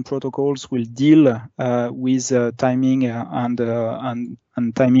different protocols will deal with timing and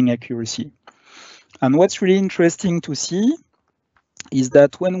timing accuracy. And what's really interesting to see is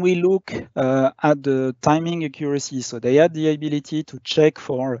that when we look at the timing accuracy, so they had the ability to check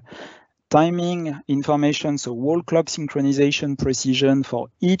for timing information, so wall clock synchronization precision for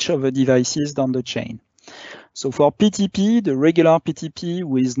each of the devices down the chain. So for PTP, the regular PTP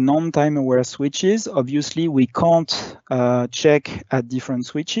with non-time aware switches, obviously we can't check at different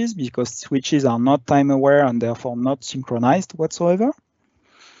switches because switches are not time aware and therefore not synchronized whatsoever.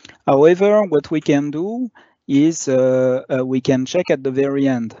 However, what we can do is we can check at the very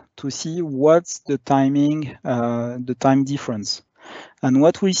end to see what's the timing, the time difference. And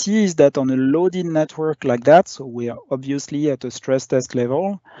what we see is that on a loaded network like that, so we are obviously at a stress test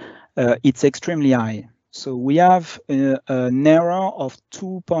level, it's extremely high. So we have an error of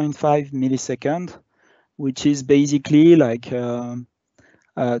 2.5 milliseconds, which is basically like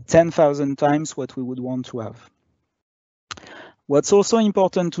 10,000 times what we would want to have. What's also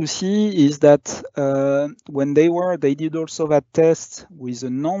important to see is that when they did also that test with a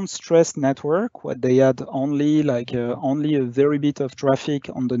non-stressed network, what they had only a very bit of traffic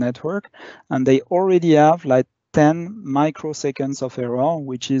on the network, and they already have like 10 microseconds of error,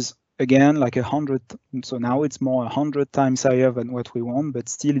 which is again like 100. So now it's more 100 times higher than what we want, but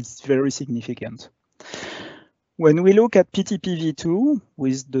still it's very significant. When we look at PTP-v2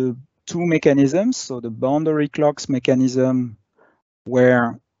 with the 2 mechanisms, so the boundary clocks mechanism,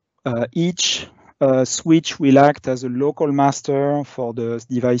 where each switch will act as a local master for the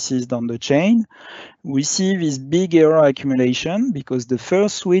devices down the chain, we see this big error accumulation because the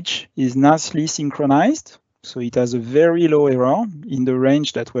first switch is nicely synchronized, so it has a very low error in the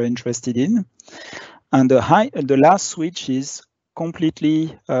range that we're interested in, and the last switch is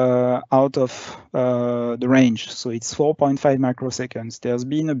completely out of the range, so it's 4.5 microseconds. There's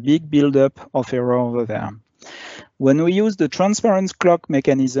been a big buildup of error over there. When we use the transparent clock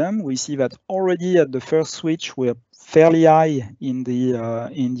mechanism, we see that already at the first switch, we're fairly high in the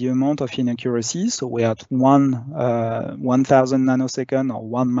amount of inaccuracy. So we're at 1,000 nanosecond or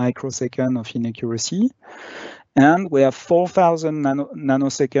 1 microsecond of inaccuracy. And we have 4,000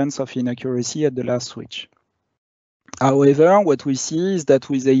 nanoseconds of inaccuracy at the last switch. However, what we see is that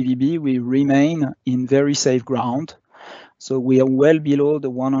with AVB, we remain in very safe ground. So we are well below the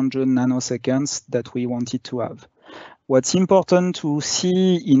 100 nanoseconds that we wanted to have. What's important to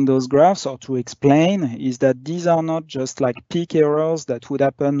see in those graphs or to explain is that these are not just like peak errors that would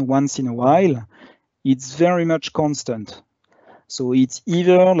happen once in a while. It's very much constant. So it's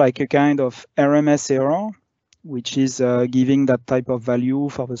either like a kind of RMS error, which is giving that type of value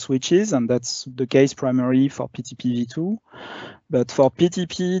for the switches, and that's the case primarily for PTP-v2. But for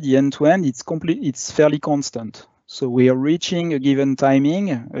PTP, the end-to-end, it's fairly constant. So we are reaching a given timing,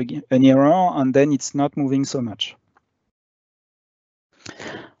 an error, and then it's not moving so much.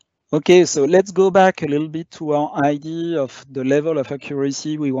 Okay, so let's go back a little bit to our idea of the level of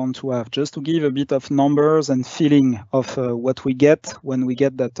accuracy we want to have, just to give a bit of numbers and feeling of what we get when we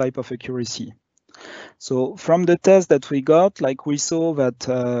get that type of accuracy. So from the test that we got, like we saw that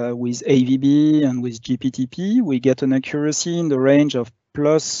with AVB and with GPTP, we get an accuracy in the range of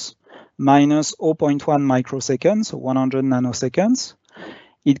plus minus 0.1 microseconds, so 100 nanoseconds.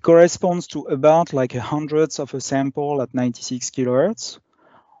 It corresponds to about like a hundredth of a sample at 96 kilohertz,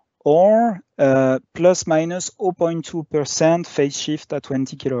 or plus minus 0.2% phase shift at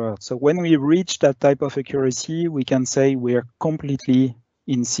 20 kilohertz. So when we reach that type of accuracy, we can say we're completely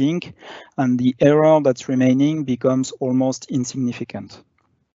in sync, and the error that's remaining becomes almost insignificant.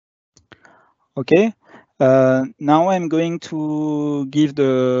 Okay, now I'm going to give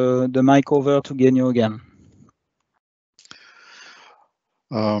the mic over to Genio again.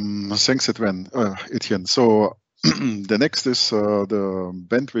 Thanks, Etienne. So the next is the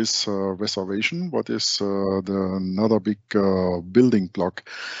bandwidth reservation. What is another big building block?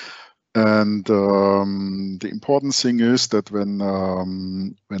 And the important thing is that when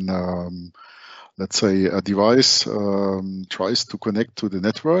let's say a device tries to connect to the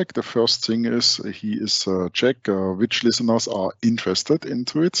network, the first thing is he is check which listeners are interested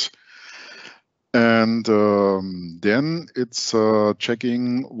into it. And then it's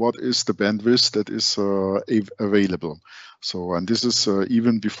checking what is the bandwidth that is available. So, and this is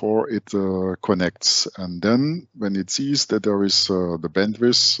even before it connects. And then when it sees that there is the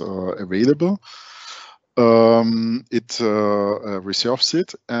bandwidth available, it reserves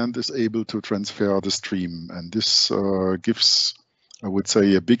it and is able to transfer the stream. And this gives, I would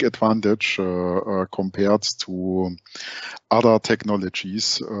say, a big advantage compared to other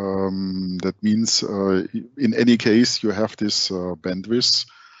technologies. That means in any case, you have this bandwidth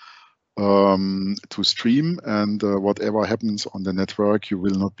to stream, and whatever happens on the network, you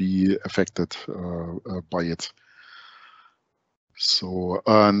will not be affected by it. So,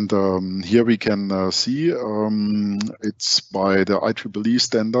 and here we can see it's by the IEEE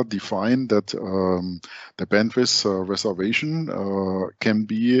standard defined that the bandwidth reservation can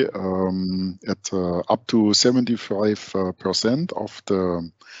be at up to 75% of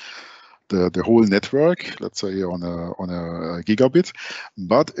the whole network, let's say on a gigabit,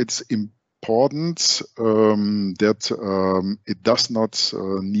 but it's important that it does not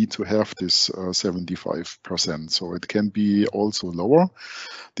need to have this 75%. So it can be also lower,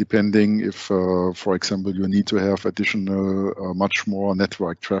 depending if, for example, you need to have additional, much more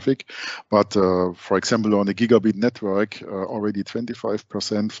network traffic. But for example, on a gigabit network, already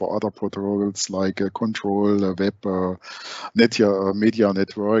 25% for other protocols like control, web, media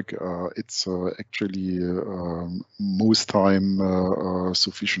network, it's actually most time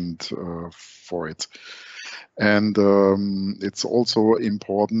sufficient for it. And it's also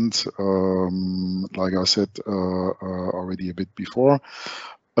important, like I said already a bit before,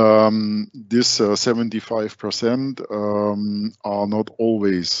 this 75% are not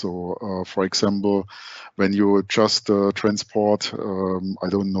always. So, for example, when you just transport, I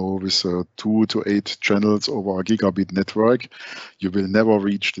don't know, with 2 to 8 channels over a gigabit network, you will never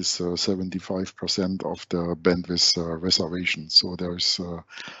reach this 75% of the bandwidth reservation. So there's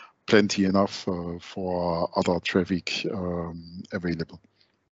plenty enough for other traffic available.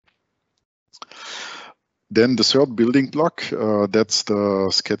 Then the third building block, that's the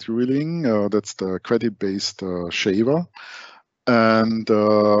scheduling, that's the credit-based shaver. And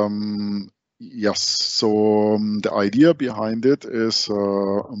yes, so the idea behind it is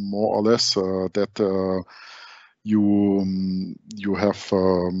more or less that you have,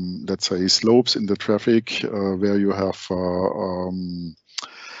 let's say, slopes in the traffic where you have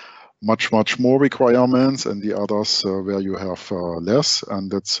much more requirements, and the others where you have less.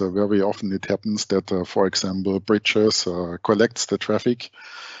 And that's very often it happens that, for example, bridges collects the traffic,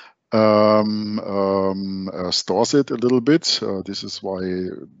 stores it a little bit. This is why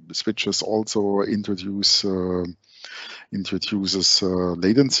switches also introduces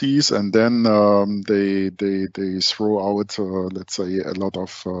latencies, and then they throw out, let's say, a lot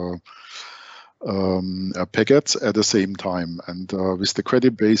of packets at the same time. And with the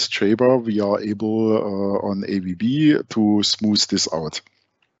credit-based shaper, we are able on AVB to smooth this out.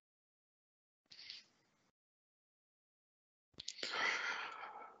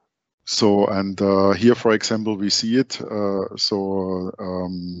 So, and here, for example, we see it.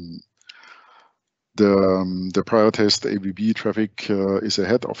 The prioritized AVB traffic is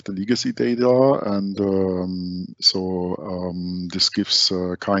ahead of the legacy data, and this gives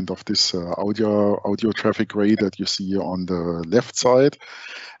kind of this audio traffic rate that you see on the left side.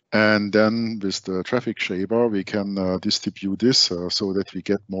 And then with the traffic shaper, we can distribute this so that we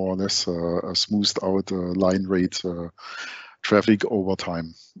get more or less a smoothed out line rate traffic over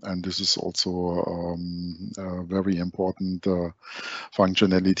time. And this is also a very important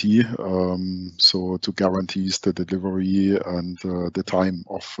functionality, so to guarantees the delivery and the time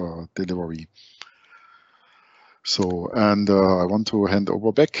of delivery. So, and I want to hand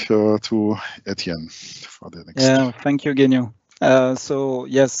over back to Etienne for the next. Yeah, thank you, Genio. So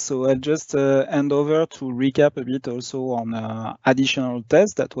yes, so I'll just hand over to recap a bit also on additional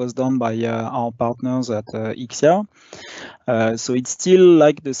tests that was done by our partners at Ixia. So it's still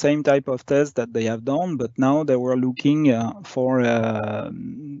like the same type of test that they have done, but now they were looking for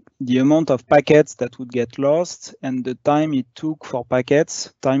the amount of packets that would get lost and the time it took for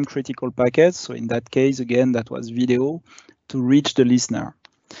packets, time critical packets. So in that case, again, that was video to reach the listener.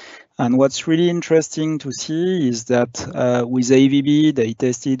 And what's really interesting to see is that with AVB, they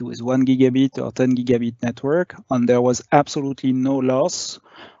tested with 1 gigabit or 10 gigabit network, and there was absolutely no loss,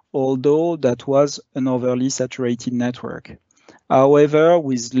 although that was an overly saturated network. However,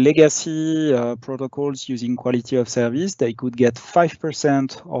 with legacy protocols using quality of service, they could get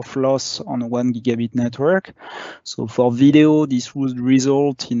 5% of loss on a 1 gigabit network. So for video, this would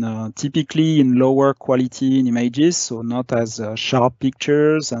result in typically in lower quality in images, so not as sharp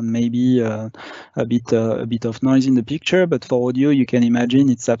pictures and maybe a bit of noise in the picture. But for audio, you can imagine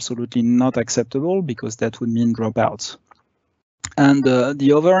it's absolutely not acceptable because that would mean dropouts. And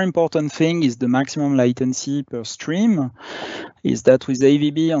the other important thing is the maximum latency per stream. Is that with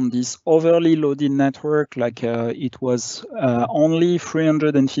AVB on this overly loaded network, like it was only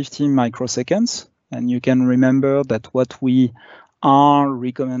 350 microseconds. And you can remember that what we are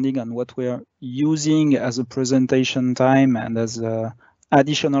recommending and what we are using as a presentation time and as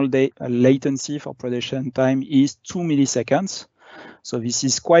additional latency for presentation time is 2 milliseconds. So this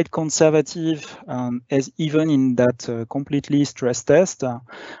is quite conservative, as even in that completely stress test.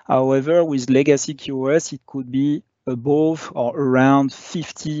 However, with legacy QoS, it could be above or around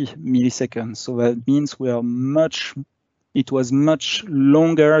 50 milliseconds. So that means it was much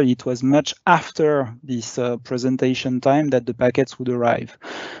longer, it was much after this presentation time that the packets would arrive.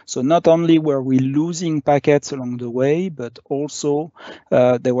 So not only were we losing packets along the way, but also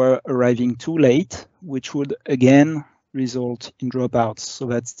they were arriving too late, which would again result in dropouts. So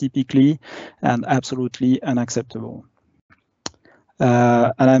that's typically and absolutely unacceptable.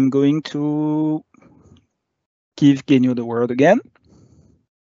 And I'm going to give Genio the word again.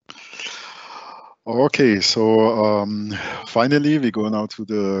 Okay, so finally we go now to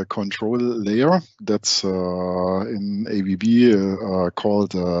the control layer that's in AVB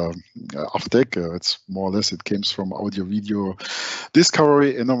called AVTEC. It's more or less, it comes from audio video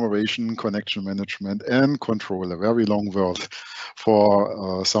discovery, enumeration, connection management, and control, a very long word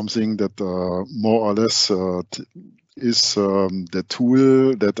for something that more or less is the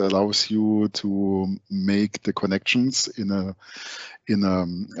tool that allows you to make the connections in a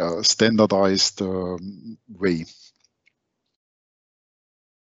standardized way.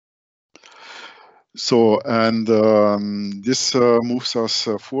 So, and this moves us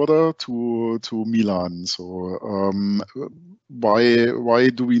further to Milan. So, why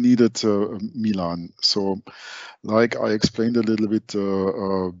do we need it, Milan? So, like I explained a little bit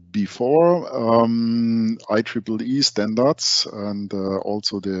before, IEEE standards and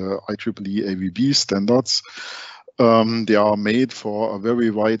also the IEEE AVB standards, they are made for a very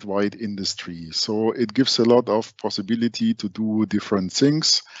wide industry. So it gives a lot of possibility to do different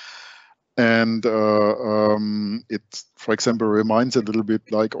things. And it, for example, reminds a little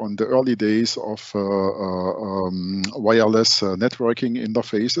bit like on the early days of wireless networking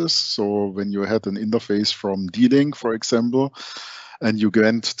interfaces. So when you had an interface from D-Link, for example, and you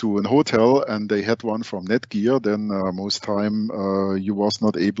went to a hotel and they had one from Netgear, then most time you was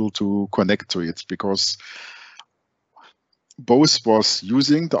not able to connect to it because both was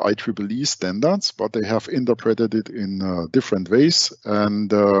using the IEEE standards, but they have interpreted it in different ways.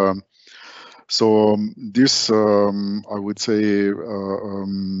 And so this, I would say,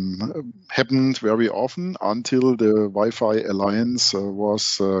 happened very often until the Wi-Fi Alliance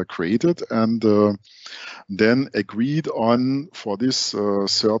was created and then agreed on for this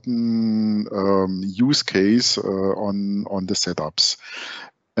certain use case on the setups.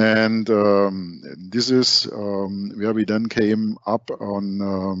 And this is where we then came up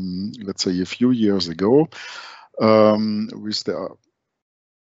on, let's say, a few years ago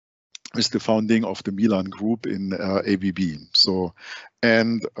with the founding of the Milan group in AVB. So,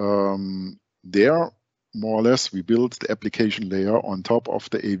 and there, more or less, we built the application layer on top of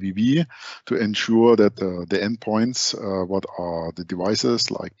the AVB to ensure that the endpoints, what are the devices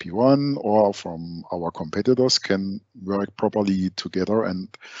like P1 or from our competitors, can work properly together and,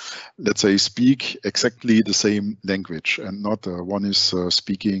 let's say, speak exactly the same language, and not one is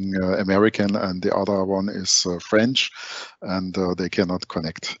speaking American and the other one is French, and they cannot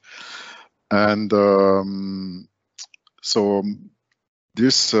connect. And so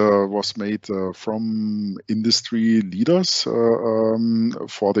this was made from industry leaders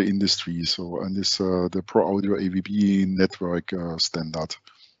for the industry. So, and this the Pro Audio AVB network standard.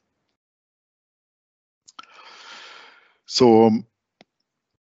 So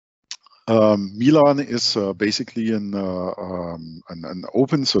Milan is basically an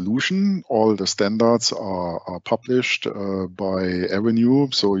open solution. All the standards are published by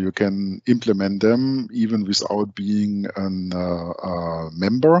Avnu, so you can implement them even without being a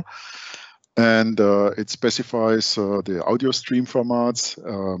member. And it specifies the audio stream formats,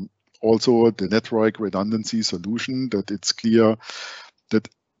 also the network redundancy solution, that it's clear that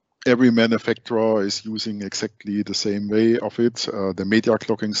every manufacturer is using exactly the same way of it, the media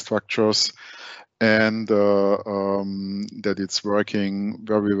clocking structures, and that it's working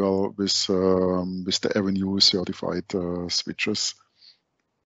very well with the Avnu certified switches.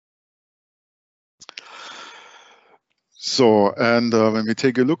 So, and when we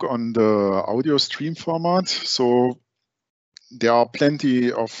take a look on the audio stream format, so there are plenty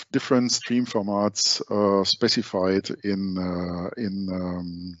of different stream formats specified in the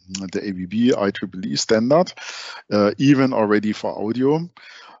AVB IEEE standard, even already for audio.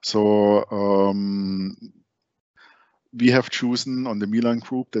 So we have chosen on the Milan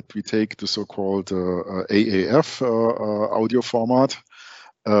group that we take the so-called AAF audio format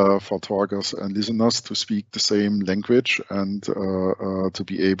for talkers and listeners to speak the same language and to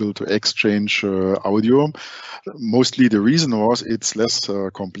be able to exchange audio. Mostly the reason was it's less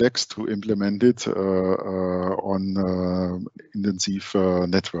complex to implement it on intensive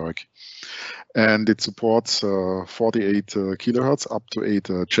network. And it supports 48 kilohertz up to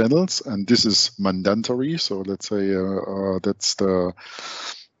 8 channels, and this is mandatory. So let's say that's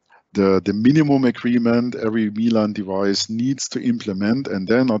the minimum agreement every Milan device needs to implement, and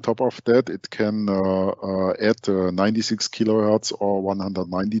then on top of that it can add 96 kilohertz or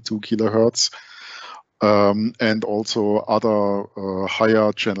 192 kilohertz, and also other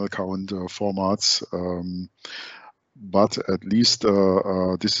higher channel count formats. But at least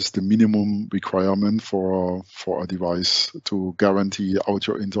this is the minimum requirement for a device to guarantee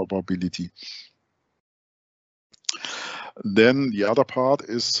audio interoperability. Then the other part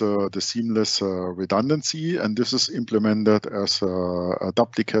is the seamless redundancy, and this is implemented as a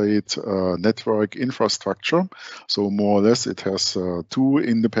duplicate network infrastructure. So more or less it has 2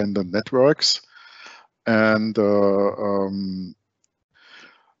 independent networks, and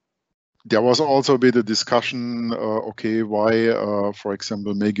there was also a bit of discussion, okay, why, for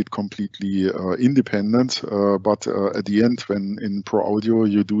example, make it completely independent, but at the end, when in Pro Audio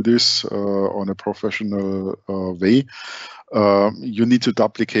you do this on a professional way, you need to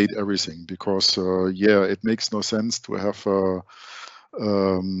duplicate everything, because, yeah, it makes no sense to have a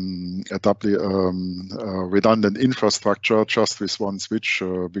redundant infrastructure just with one switch,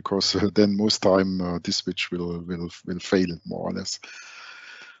 because then most time this switch will fail, more or less.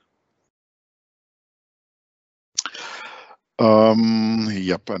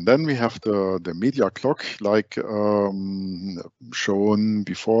 Yep, and then we have the media clock, like shown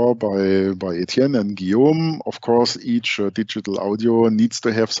before by Etienne and Guillaume. Of course, each digital audio needs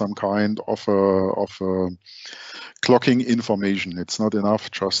to have some kind of clocking information. It's not enough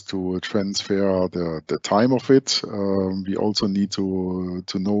just to transfer the time of it. We also need to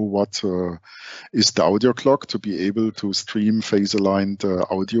know what is the audio clock to be able to stream phase-aligned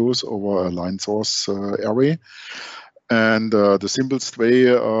audios over a line source array. And the simplest way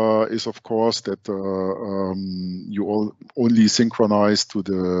is, of course, that you only synchronize to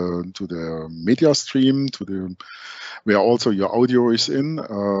the media stream, where also your audio is in,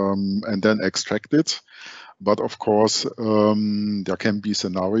 and then extract it. But of course, there can be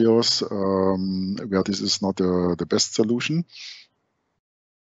scenarios where this is not the best solution.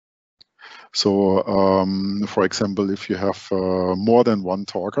 So, for example, if you have more than one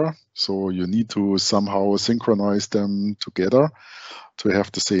talker, so you need to somehow synchronize them together to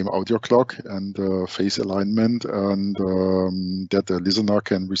have the same audio clock and phase alignment, and that the listener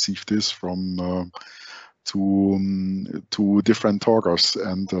can receive this from two different talkers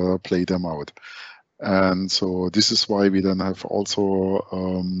and play them out. And so this is why we then have also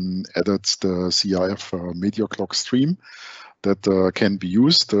added the CIF media clock stream that can be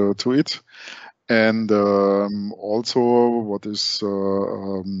used to it. And also what is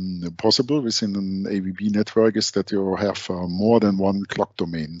possible within an AVB network is that you have more than one clock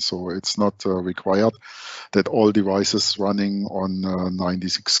domain. So it's not required that all devices running on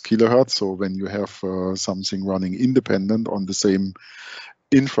 96 kilohertz. So when you have something running independent on the same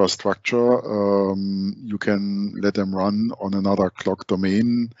infrastructure, you can let them run on another clock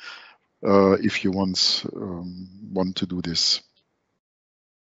domain if you want to do this.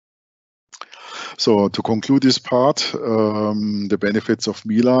 So to conclude this part, the benefits of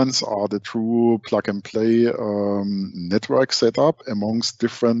Milans are the true plug-and-play network setup amongst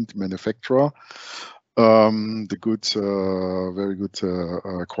different manufacturers. The good, very good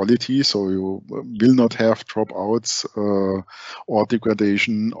quality, so you will not have dropouts or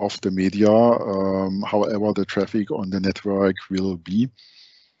degradation of the media. However, the traffic on the network will be.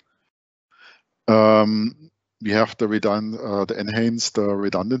 We have the enhanced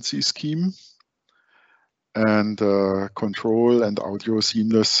redundancy scheme and control and audio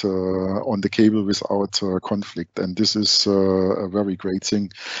seamless on the cable without conflict, and this is a very great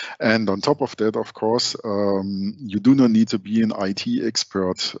thing. And on top of that, of course, you do not need to be an IT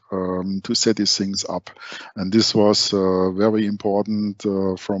expert to set these things up, and this was very important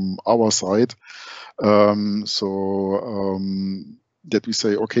from our side. That we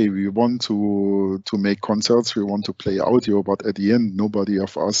say, okay, we want to make concerts, we want to play audio, but at the end, nobody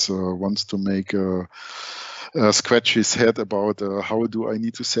of us wants to make scratch his head about how do I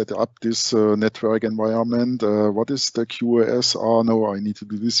need to set up this network environment? What is the QoS? Oh no, I need to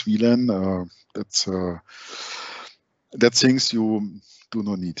do this VLAN. That's things you do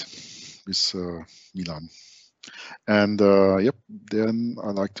not need with Milan. And yep, then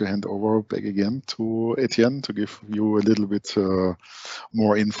I'd like to hand over back again to Etienne to give you a little bit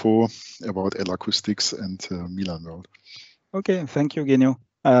more info about L-Acoustics and Milan World. Okay, thank you, Genio.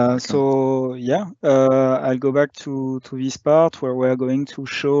 So yeah, I'll go back to this part where we're going to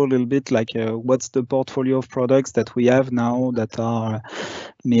show a little bit like what's the portfolio of products that we have now that are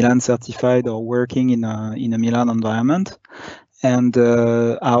Milan certified or working in a Milan environment, and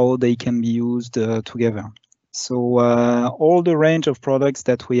how they can be used together. So all the range of products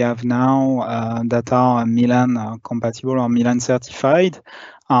that we have now that are Milan compatible or Milan certified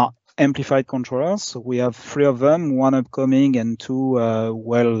are amplified controllers. So we have 3 of them, 1 upcoming and 2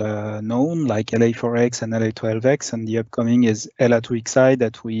 well known, like LA4X and LA12X, and the upcoming is L-Acoustics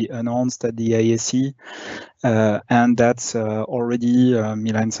that we announced at the ASE, and that's already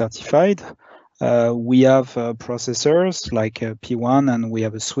Milan certified. We have processors like P1, and we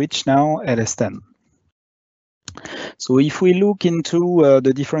have a switch now, LS10. So if we look into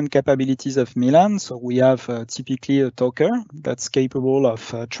the different capabilities of Milan, so we have typically a talker that's capable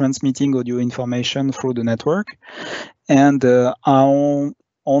of transmitting audio information through the network. And our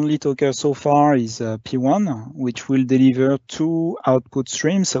only talker so far is P1, which will deliver 2 output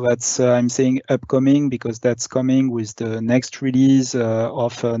streams. So that's, I'm saying upcoming because that's coming with the next release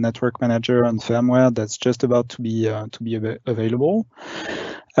of Network Manager and firmware that's just about to be available.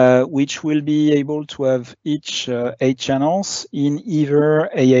 Which will be able to have each 8 channels in either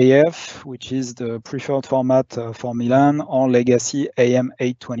AAF, which is the preferred format for Milan, or legacy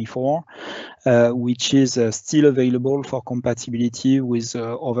AM824, which is still available for compatibility with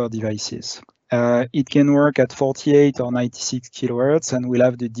other devices. It can work at 48 or 96 kilohertz and will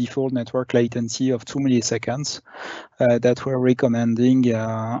have the default network latency of 2 milliseconds that we're recommending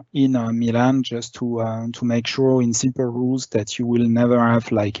in Milan, just to make sure in simple rules that you will never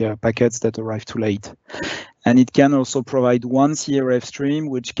have like packets that arrive too late. And it can also provide 1 CRF stream,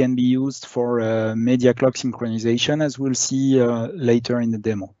 which can be used for media clock synchronization, as we'll see later in the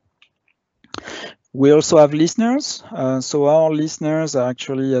demo. We also have listeners. So our listeners are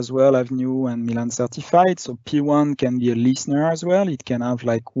actually as well Avnu and Milan certified. So P1 can be a listener as well. It can have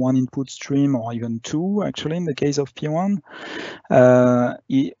like 1 input stream or even 2 actually in the case of P1.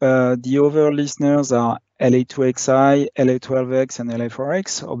 The other listeners are LA2XI, LA12X, and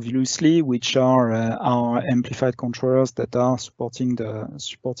LA4X, obviously, which are our amplified controllers that are supporting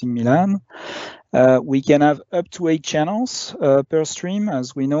Milan. We can have up to 8 channels per stream,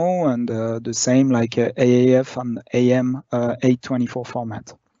 as we know, and the same like AAF and AM824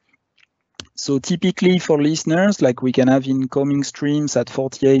 format. So typically for listeners, like we can have incoming streams at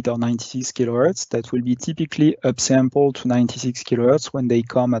 48 or 96 kilohertz that will be typically upsampled to 96 kilohertz when they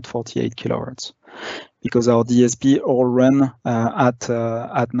come at 48 kilohertz, because our DSP all run at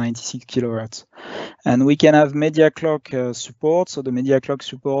 96 kilohertz. And we can have media clock support. So the media clock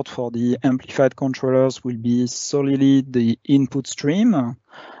support for the amplified controllers will be solely the input stream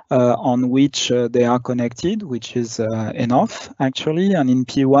on which they are connected, which is enough actually. And in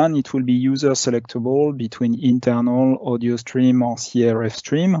P1, it will be user selectable between internal audio stream or CRF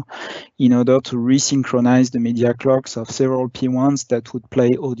stream in order to resynchronize the media clocks of several P1s that would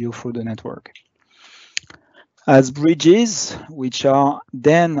play audio through the network. As bridges, which are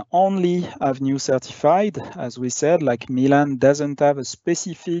then only Avnu certified, as we said, like Milan doesn't have a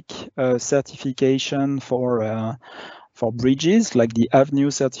specific certification for For bridges, like the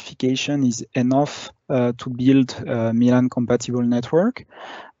Avnu certification is enough to build a Milan compatible network.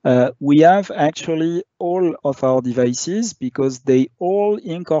 We have actually all of our devices because they all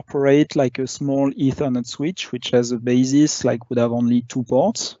incorporate like a small Ethernet switch, which has a basis like would have only 2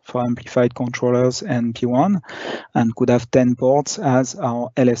 ports for amplified controllers and P1, and could have 10 ports as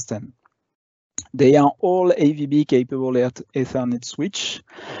our LS10. They are all AVB capable Ethernet switch,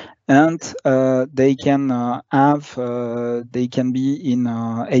 and they can be in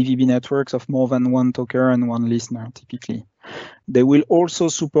AVB networks of more than 1 talker and 1 listener typically. They will also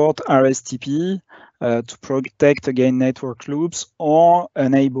support RSTP to protect against network loops or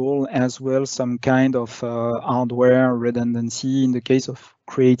enable as well some kind of hardware redundancy in the case of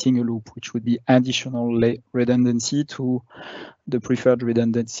creating a loop, which would be additional redundancy to the preferred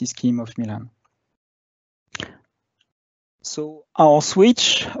redundancy scheme of Milan. So our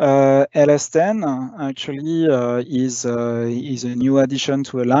switch LS10 actually is a new addition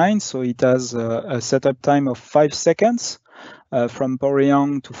to Align. So it has a setup time of 5 seconds from powering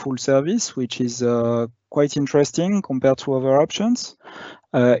on to full service, which is quite interesting compared to other options.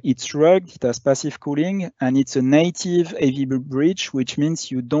 It's rugged, it has passive cooling, and it's a native AVB bridge, which means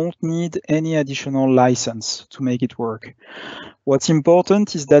you don't need any additional license to make it work. What's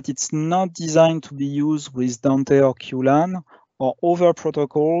important is that it's not designed to be used with Dante or QLAN or other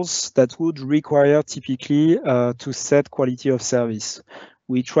protocols that would require typically to set quality of service.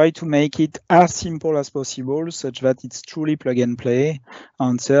 We try to make it as simple as possible such that it's truly plug and play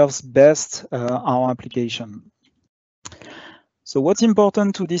and serves best our application. So what's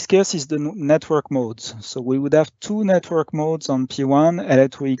important to discuss is the network modes. So we would have 2 network modes on P1,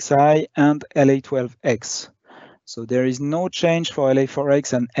 LA2XI and LA12X. So there is no change for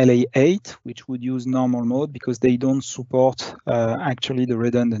LA4X and LA8, which would use normal mode because they don't support actually the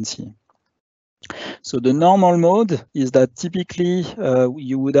redundancy. So the normal mode is that typically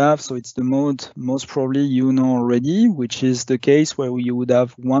you would have, so it's the mode most probably you know already, which is the case where you would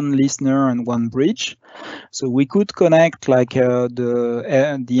have 1 listener and 1 bridge. So we could connect like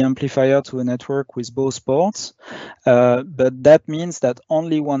the amplifier to a network with both ports, but that means that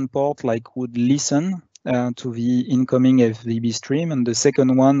only 1 port like would listen to the incoming FVB stream, and the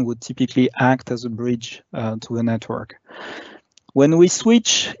second one would typically act as a bridge to the network. When we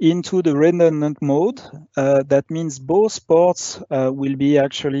switch into the redundant mode, that means both ports will be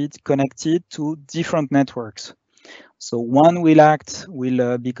actually connected to different networks. So one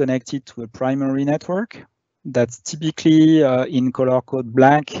will be connected to a primary network that's typically in color code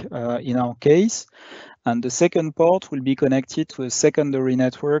black in our case. And the second port will be connected to a secondary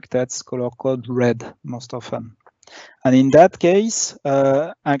network that's color code red most often. And in that case,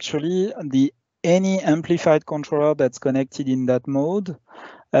 actually, any amplified controller that's connected in that mode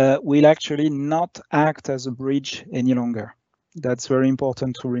will actually not act as a bridge any longer. That's very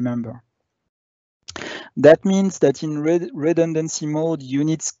important to remember. That means that in redundancy mode,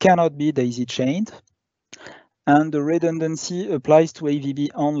 units cannot be daisy chained, and the redundancy applies to AVB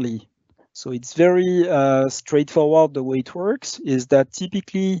only. So it's very straightforward. The way it works is that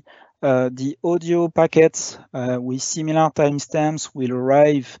typically the audio packets with similar timestamps will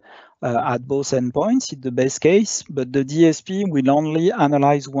arrive at both endpoints in the best case, but the DSP will only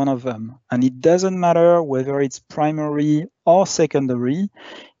analyze one of them. And it doesn't matter whether it's primary or secondary,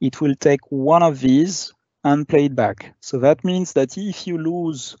 it will take one of these and play it back. So that means that if you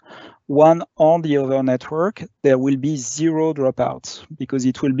lose one or the other network, there will be 0 dropouts because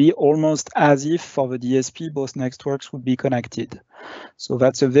it will be almost as if for the DSP, both networks would be connected. So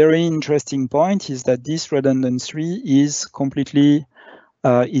that's a very interesting point, is that this redundancy is completely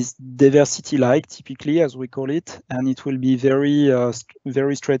is diversity-like, typically, as we call it, and it will be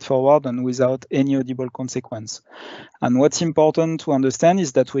very straightforward and without any audible consequence. And what's important to understand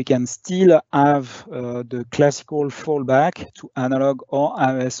is that we can still have the classical fallback to analog or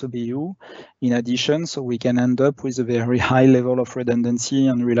RSOBU in addition, so we can end up with a very high level of redundancy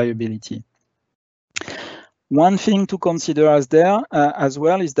and reliability. One thing to consider as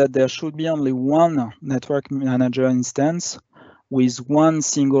well is that there should be only one network manager instance with one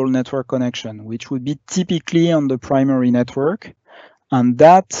single network connection, which would be typically on the primary network. And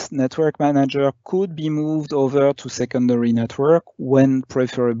that network manager could be moved over to secondary network when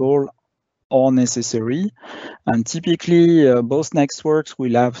preferable or necessary. And typically, both networks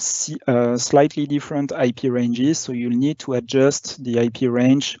will have slightly different IP ranges, so you'll need to adjust the IP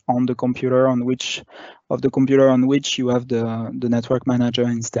range on the computer on which you have the network manager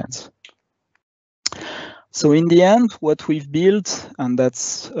instance. So in the end, what we've built, and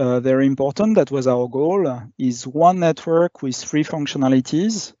that's very important, that was our goal, is one network with 3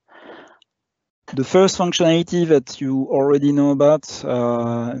 functionalities. The first functionality that you already know about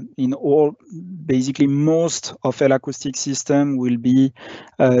in all, basically most of L-Acoustics system will be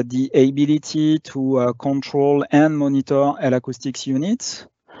the ability to control and monitor L-Acoustics units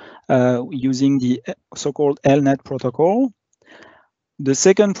using the so-called LNet protocol. The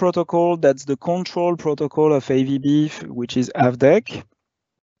second protocol, that's the control protocol of AVB, which is AVDEC,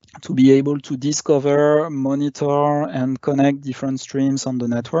 to be able to discover, monitor, and connect different streams on the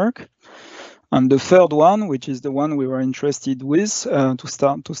network. And the third one, which is the one we were interested with to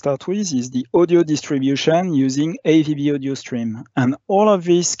start with, is the audio distribution using AVB audio stream. And all of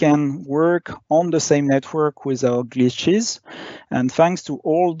this can work on the same network without glitches. And thanks to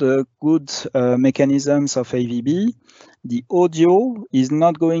all the good mechanisms of AVB, the audio is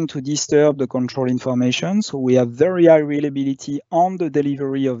not going to disturb the control information. So we have very high reliability on the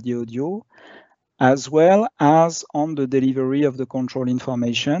delivery of the audio, as well as on the delivery of the control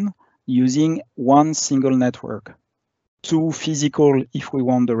information, using one single network. Two physical if we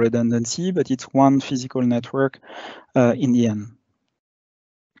want the redundancy, but it's one physical network in the end.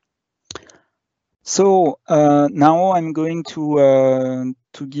 So now I'm going to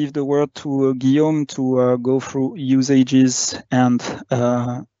give the word to Guillaume to go through usages and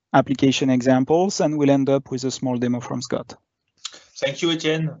application examples, and we'll end up with a small demo from Scott. Thank you,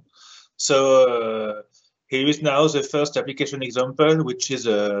 Etienne. So here is now the first application example, which is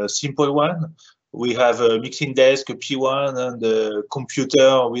a simple one. We have a mixing desk, a P1, and a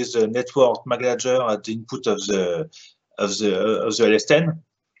computer with a network manager at the input of the LS10.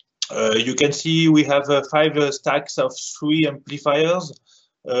 You can see we have 5 stacks of 3 amplifiers.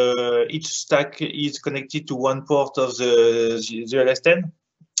 Each stack is connected to one port of the LS10,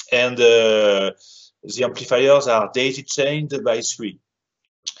 and the amplifiers are daisy chained by 3.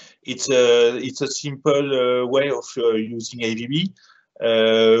 It's a simple way of using AVB.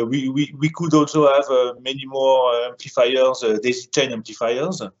 We could also have many more amplifiers, daisy chain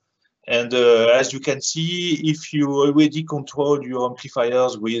amplifiers. And as you can see, if you already control your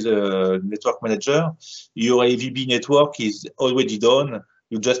amplifiers with a network manager, your AVB network is already done.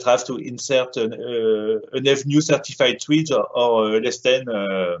 You just have to insert an Avnu certified switch or LS10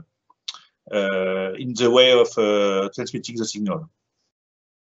 in the way of transmitting the signal.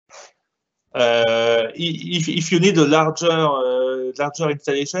 If you need a larger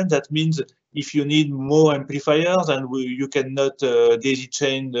installation, that means if you need more amplifiers and you cannot daisy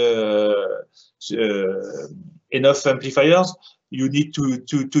chain enough amplifiers, you need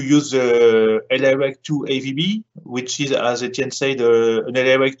to use L-Acoustics AVB, which is, as Etienne said, an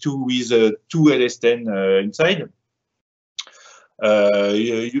L-Acoustics with 2 LS10 inside.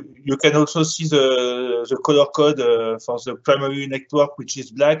 You can also see the color code for the primary network, which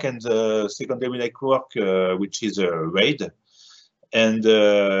is black, and the secondary network, which is red. And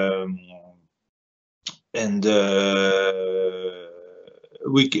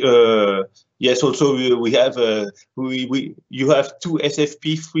yes, also we have you have 2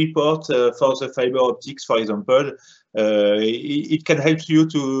 SFP 3 ports for the fiber optics, for example. It can help you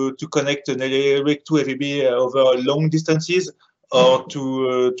to connect an L-Acoustics AVB over long distances, or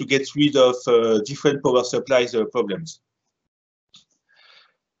to get rid of different power supplies problems.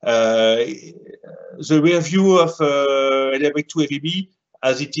 The rear view of L-Acoustics AVB,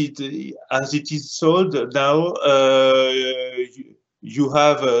 as it is sold now, you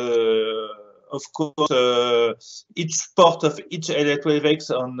have, of course, each port of each L-Acoustics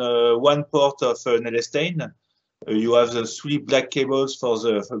on one port of an LS10. You have the 3 black cables for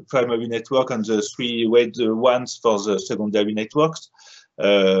the primary network and the 3 red ones for the secondary networks.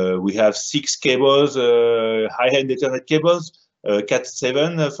 We have 6 cables, high-end Ethernet cables,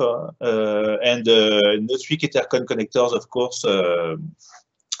 Cat7 and no 3 Ethercon connectors, of course,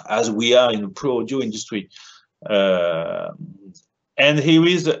 as we are in the pro audio industry. And here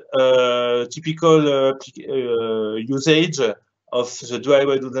is a typical usage of the dry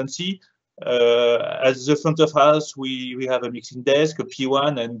redundancy. At the front of house, we have a mixing desk, a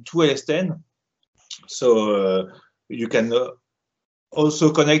P1, and 2 LS10. So you can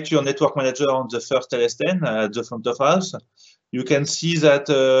also connect your network manager on the first LS10 at the front of house. You can see that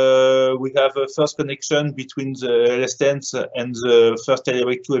we have a first connection between the LS10s and the first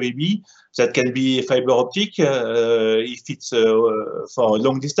L-Acoustics AVB that can be fiber optic if it's for a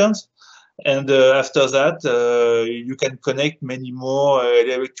long distance. And after that, you can connect many more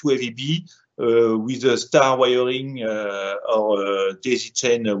L-Acoustics AVB with a star wiring or daisy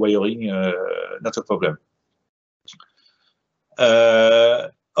chain wiring, not a problem.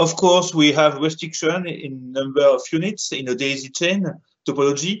 Of course, we have restriction in number of units in a daisy chain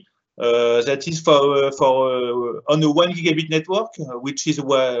topology. That is for on a 1 gigabit network, which is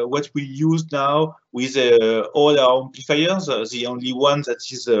what we use now with all our amplifiers. The only one that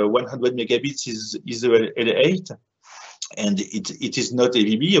is 100 megabits is L8, and it is not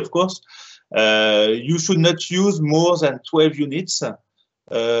AVB, of course. You should not use more than 12 units in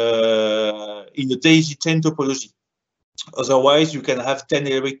a daisy chain topology. Otherwise, you can have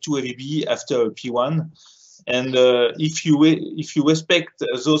 10/2 AVB after P1. And if you respect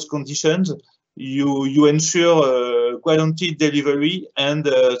those conditions, you ensure guaranteed delivery and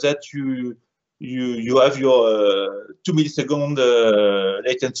that you have your 2 millisecond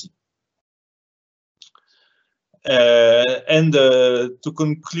latency. And to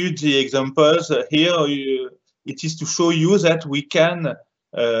conclude the examples here, it is to show you that we can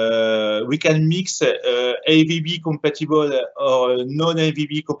mix AVB compatible or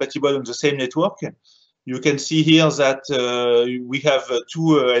non-AVB compatible on the same network. You can see here that we have two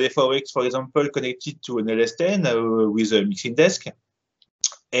LFOX, for example, connected to an LS10 with a mixing desk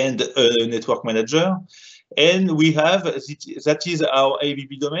and a network manager. And we have, that is our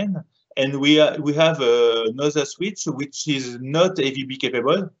AVB domain. And we have another switch which is not AVB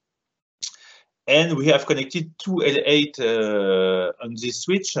capable. And we have connected two L8 on this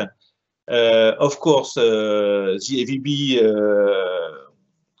switch. Of course, the AVB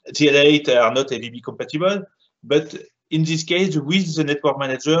the L8 are not AVB compatible, but in this case, with the network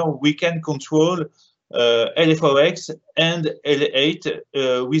manager, we can control LFOX and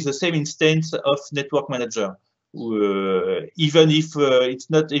L8 with the same instance of network manager. Even if it's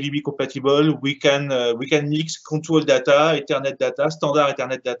not AVB compatible, we can mix control data, Ethernet data, standard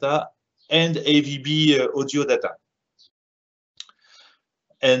Ethernet data, and AVB audio data.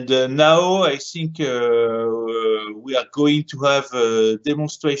 And now I think we are going to have a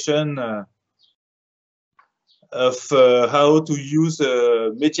demonstration of how to use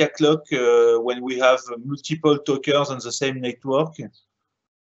media clock when we have multiple talkers on the same network.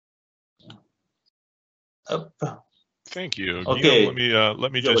 Up. Thank you. Okay. Guillaume,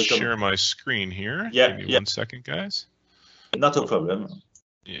 let me just share my screen here. Yeah. Give me 1 second, guys. Not a problem.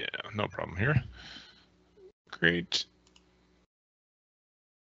 Yeah, no problem here. Great.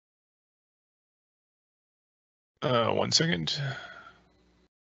 1 second.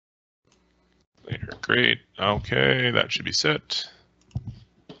 Later. Great. Okay, that should be set.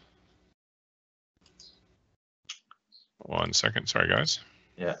 1 second. Sorry, guys.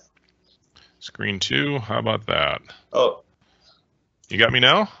 Yeah. Screen 2. How about that? Oh. You got me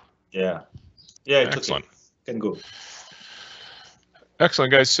now? Yeah. Yeah, it's excellent. Okay. Can go.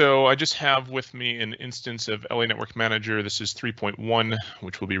 Excellent, guys. So I just have with me an instance of LA Network Manager. This is 3.1,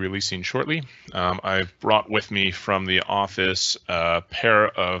 which we'll be releasing shortly. I've brought with me from the office a pair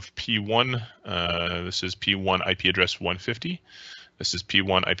of P1. This is P1 IP address 150. This is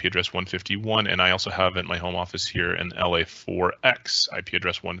P1 IP address 151, and I also have at my home office here an LA4X IP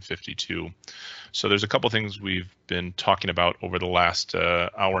address 152. So there's a couple things we've been talking about over the last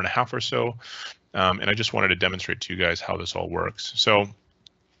hour and a half or so. And I just wanted to demonstrate to you guys how this all works. So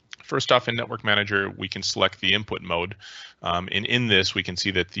first off, in Network Manager, we can select the input mode. And in this, we can see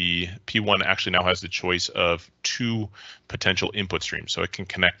that the P1 actually now has the choice of two potential input streams. So it can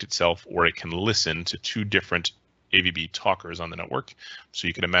connect itself or it can listen to two different AVB talkers on the network. So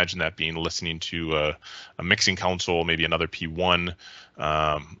you can imagine that being listening to a mixing console, maybe another P1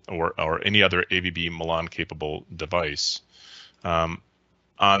 or any other AVB Milan capable device. On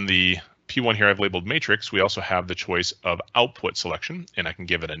the P1 here I've labeled matrix, we also have the choice of output selection, and I can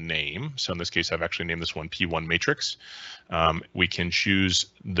give it a name. So in this case, I've actually named this one P1 matrix. We can choose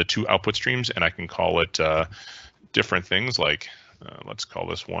the two output streams, and I can call it different things like, let's call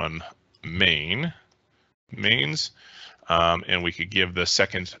this one mains. And we could give the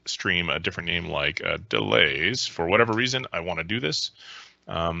second stream a different name like delays. For whatever reason, I want to do this.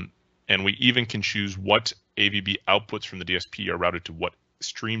 And we even can choose what AVB outputs from the DSP are routed to what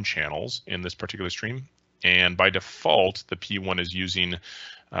stream channels in this particular stream. And by default, the P1 is using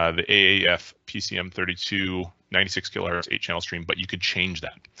the AAF PCM32 96 kilohertz 8-channel stream, but you could change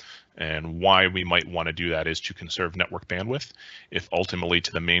that. And why we might want to do that is to conserve network bandwidth. If ultimately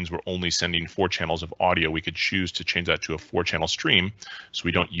to the mains we're only sending 4 channels of audio, we could choose to change that to a 4-channel stream so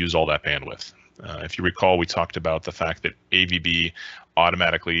we don't use all that bandwidth. If you recall, we talked about the fact that AVB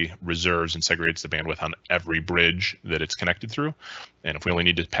automatically reserves and segregates the bandwidth on every bridge that it's connected through. And if we only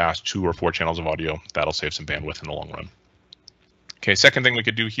need to pass 2 or 4 channels of audio, that'll save some bandwidth in the long run. Okay, second thing we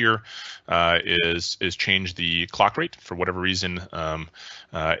could do here is change the clock rate. For whatever reason,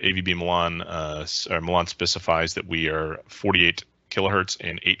 AVB Milan Milan specifies that we are 48 kilohertz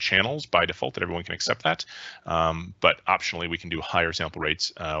and 8 channels by default, that everyone can accept that. But optionally, we can do higher sample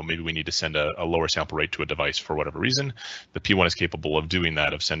rates. Maybe we need to send a lower sample rate to a device for whatever reason. The P1 is capable of doing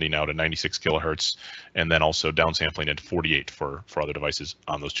that, of sending out a 96 kilohertz and then also downsampling it to 48 for other devices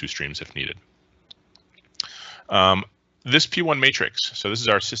on those 2 streams if needed. This P1 matrix, so this is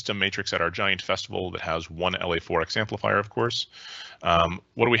our system matrix at our giant festival that has one LA4X amplifier, of course.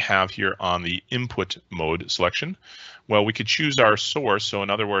 What do we have here on the input mode selection? Well, we could choose our source. So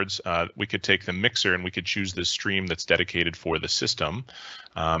in other words, we could take the mixer and we could choose the stream that's dedicated for the system.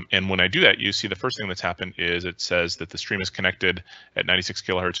 And when I do that, you see the first thing that's happened is it says that the stream is connected at 96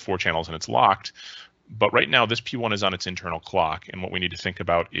 kilohertz, 4 channels, and it's locked. But right now, this P1 is on its internal clock, and what we need to think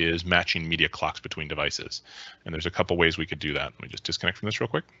about is matching media clocks between devices. And there's a couple ways we could do that. Let me just disconnect from this real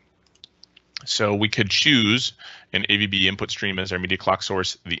quick. So we could choose an AVB input stream as our media clock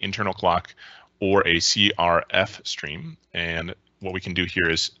source, the internal clock, or a CRF stream. And what we can do here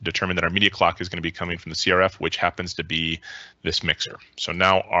is determine that our media clock is going to be coming from the CRF, which happens to be this mixer. So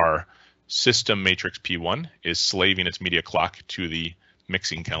now our system matrix P1 is slaving its media clock to the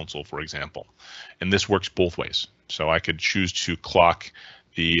mixing console, for example, and this works both ways. So I could choose to clock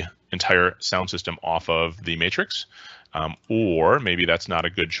the entire sound system off of the matrix, or maybe that's not a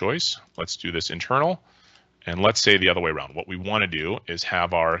good choice. Let's do this internal, and let's say the other way around. What we want to do is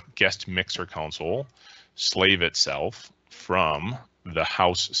have our guest mixer console slave itself from the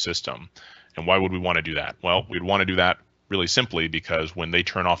house system. And why would we want to do that? Well, we'd want to do that really simply because when they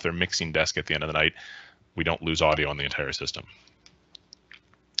turn off their mixing desk at the end of the night, we don't lose audio on the entire system.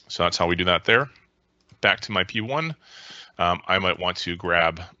 So that's how we do that there. Back to my P1. I might want to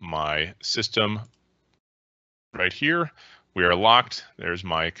grab my system right here. We are locked. There's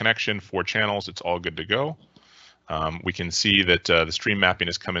my connection, 4 channels. It's all good to go. We can see that the stream mapping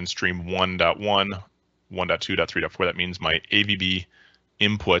has come in stream 1.1, 1.2, 3.4. That means my AVB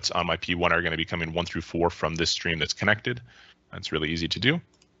inputs on my P1 are going to be coming 1 through 4 from this stream that's connected. That's really easy to do.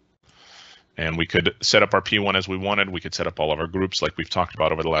 And we could set up our P1 as we wanted. We could set up all of our groups like we've talked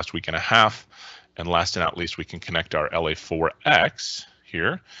about over the last week and a half. And last and not least, we can connect our LA4X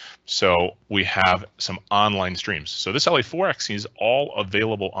here. So we have some online streams. So this LA4X sees all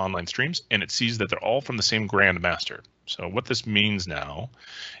available online streams, and it sees that they're all from the same grandmaster. So what this means now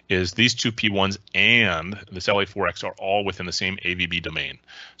is these 2 P1s and this LA4X are all within the same AVB domain.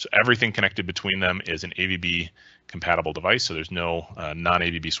 So everything connected between them is an AVB compatible device, so there's no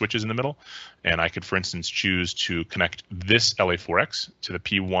non-AVB switches in the middle. And I could, for instance, choose to connect this LA4X to the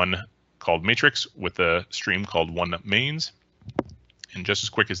P1 called matrix with a stream called 1 mains. And just as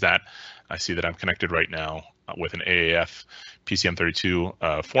quick as that, I see that I'm connected right now with an AAF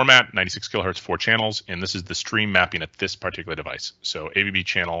PCM32 format, 96 kilohertz, 4 channels, and this is the stream mapping at this particular device. So AVB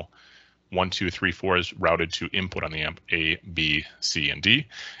channel 1, 2, 3, 4 is routed to input on the amp A, B, C, and D.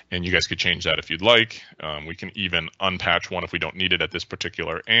 And you guys could change that if you'd like. We can even unpatch one if we don't need it at this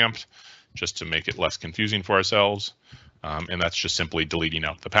particular amp, just to make it less confusing for ourselves. And that's just simply deleting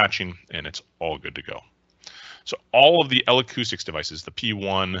out the patching, and it's all good to go. So all of the L-Acoustics devices, the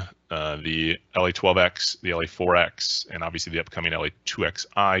P1, the LA12X, the LA4X, and obviously the upcoming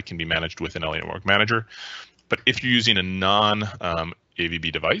LA2XI can be managed with an LA Network Manager. But if you're using a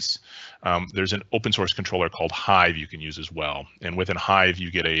non-AVB device, there's an open source controller called Hive you can use as well. And within Hive, you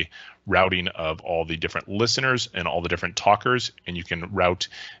get a routing of all the different listeners and all the different talkers. And you can route,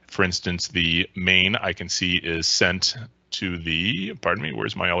 for instance, the main I can see is sent to the, pardon me,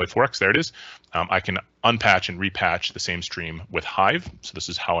 where's my LA4X? There it is. I can unpatch and repatch the same stream with Hive. So this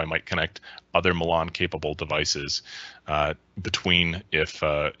is how I might connect other Milan capable devices between if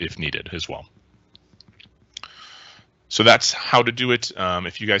needed as well. So that's how to do it.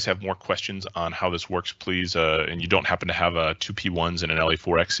 If you guys have more questions on how this works, please, and you don't happen to have 2 P1s and an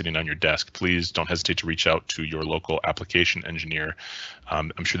LA4X sitting on your desk, please don't hesitate to reach out to your local application engineer.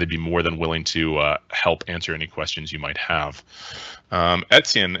 I'm sure they'd be more than willing to help answer any questions you might have.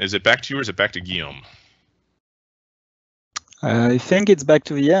 Etienne, is it back to you or is it back to Guillaume? I think it's back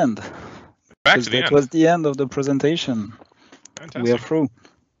to the end. Back to the end. That was the end of the presentation. Fantastic. We are through.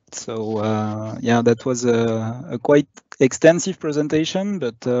 So yeah, that was a quite extensive presentation,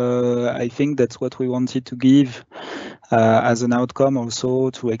 but I think that's what we wanted to give as an outcome, also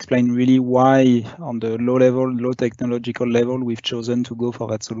to explain really why on the low technological level we've chosen to go for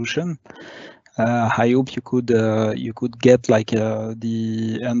that solution. I hope you could get like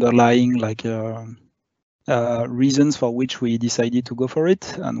the underlying reasons for which we decided to go for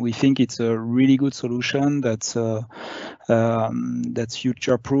it, and we think it's a really good solution that's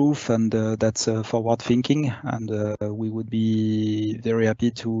future-proof and that's forward-thinking, and we would be very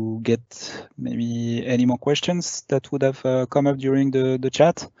happy to get maybe any more questions that would have come up during the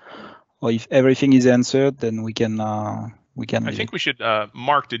chat, or if everything is answered, then we can. I think we should.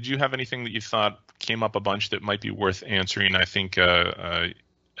 Mark, did you have anything that you thought came up a bunch that might be worth answering? I think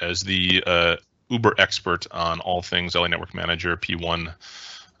as the Uber expert on all things LA Network Manager P1,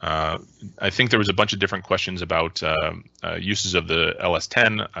 I think there was a bunch of different questions about uses of the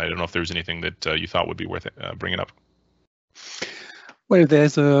LS10. I don't know if there was anything that you thought would be worth bringing up. Well,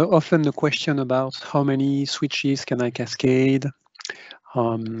 there's often the question about how many switches can I cascade.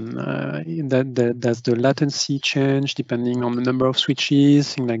 Does the latency change depending on the number of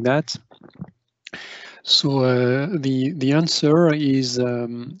switches, things like that. So the answer is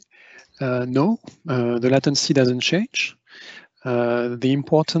no, the latency doesn't change. The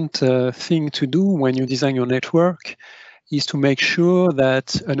important thing to do when you design your network is to make sure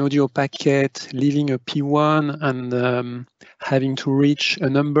that an audio packet leaving a P1 and having to reach a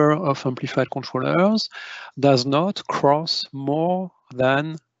number of amplified controllers does not cross more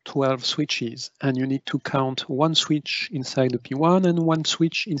than 12 switches. And you need to count one switch inside the P1 and one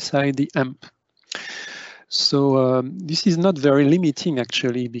switch inside the amp. So this is not very limiting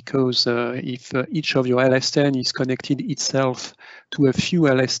actually, because if each of your LS10 is connected itself to a few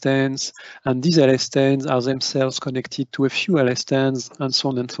LS10s, and these LS10s are themselves connected to a few LS10s, and so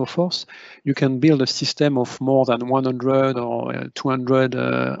on and so forth, you can build a system of more than 100 or 200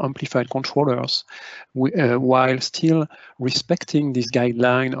 amplified controllers, while still respecting this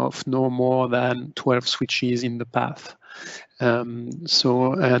guideline of no more than 12 switches in the path.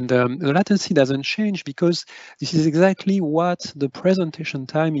 The latency doesn't change because this is exactly what the presentation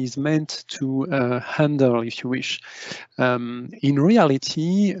time is meant to handle, if you wish. In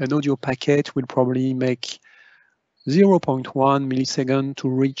reality, an audio packet will probably make 0.1 millisecond to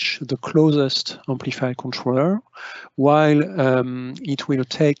reach the closest amplified controller, while it will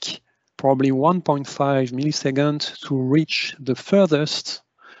take probably 1.5 milliseconds to reach the furthest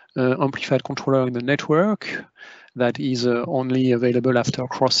amplified controller in the network, that is only available after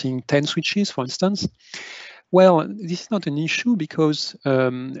crossing 10 switches, for instance. Well, this is not an issue because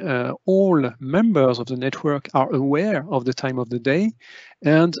all members of the network are aware of the time of the day,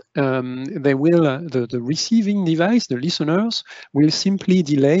 and they will, the receiving device, the listeners, will simply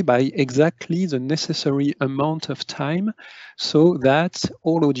delay by exactly the necessary amount of time so that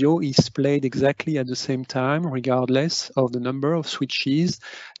all audio is played exactly at the same time, regardless of the number of switches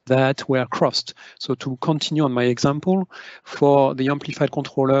that were crossed. So to continue on my example, for the amplified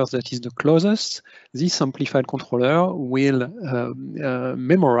controllers that is the closest, this amplified controller will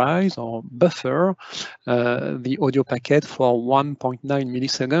memorize or buffer the audio packet for 1.9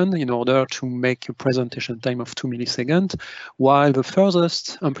 milliseconds in order to make a presentation time of 2 milliseconds, while the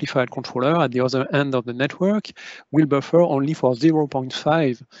furthest amplified controller at the other end of the network will buffer only for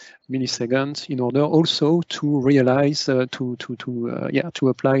 0.5 milliseconds in order also to realize to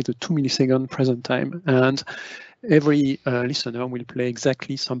apply the 2 millisecond present time, and every listener will play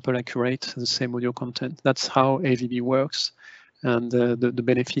exactly sample accurate the same audio content. That's how AVB works, and the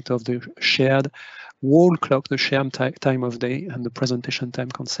benefit of the shared wall clock, the shared time of day, and the presentation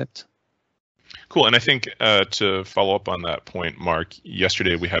time concept. Cool, and I think to follow up on that point, Mark,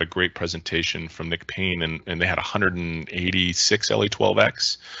 yesterday we had a great presentation from Nick Payne, and they had 186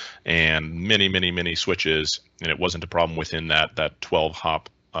 LA12X and many switches, and it wasn't a problem within that 12 hop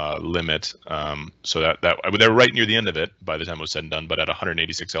limit. So that they were right near the end of it by the time it was said and done, but at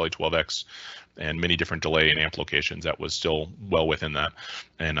 186 LA12X and many different delay and amp locations, that was still well within that,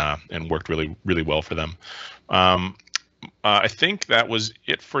 and worked really well for them. I think that was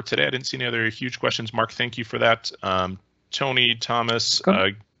it for today. I didn't see any other huge questions. Mark, thank you for that. Tony, Thomas,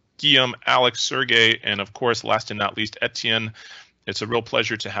 Guillaume, Alex, Sergey, and of course, last and not least, Etienne. It's a real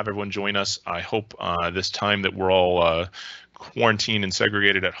pleasure to have everyone join us. I hope this time that we're all quarantined and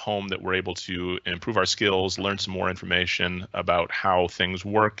segregated at home, that we're able to improve our skills, learn some more information about how things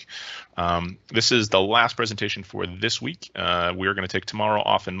work. This is the last presentation for this week. We are going to take tomorrow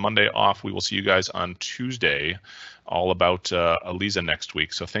off and Monday off. We will see you guys on Tuesday, all about Eliza next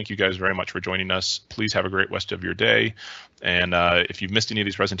week. So thank you guys very much for joining us. Please have a great rest of your day. And if you've missed any of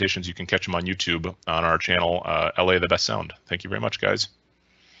these presentations, you can catch them on YouTube on our channel, LA The Best Sound. Thank you very much, guys.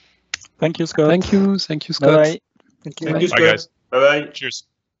 Thank you, Scott. Thank you, Scott. Bye-bye. Thank you. Thank you, Scott. Bye, guys. Bye-bye. Cheers.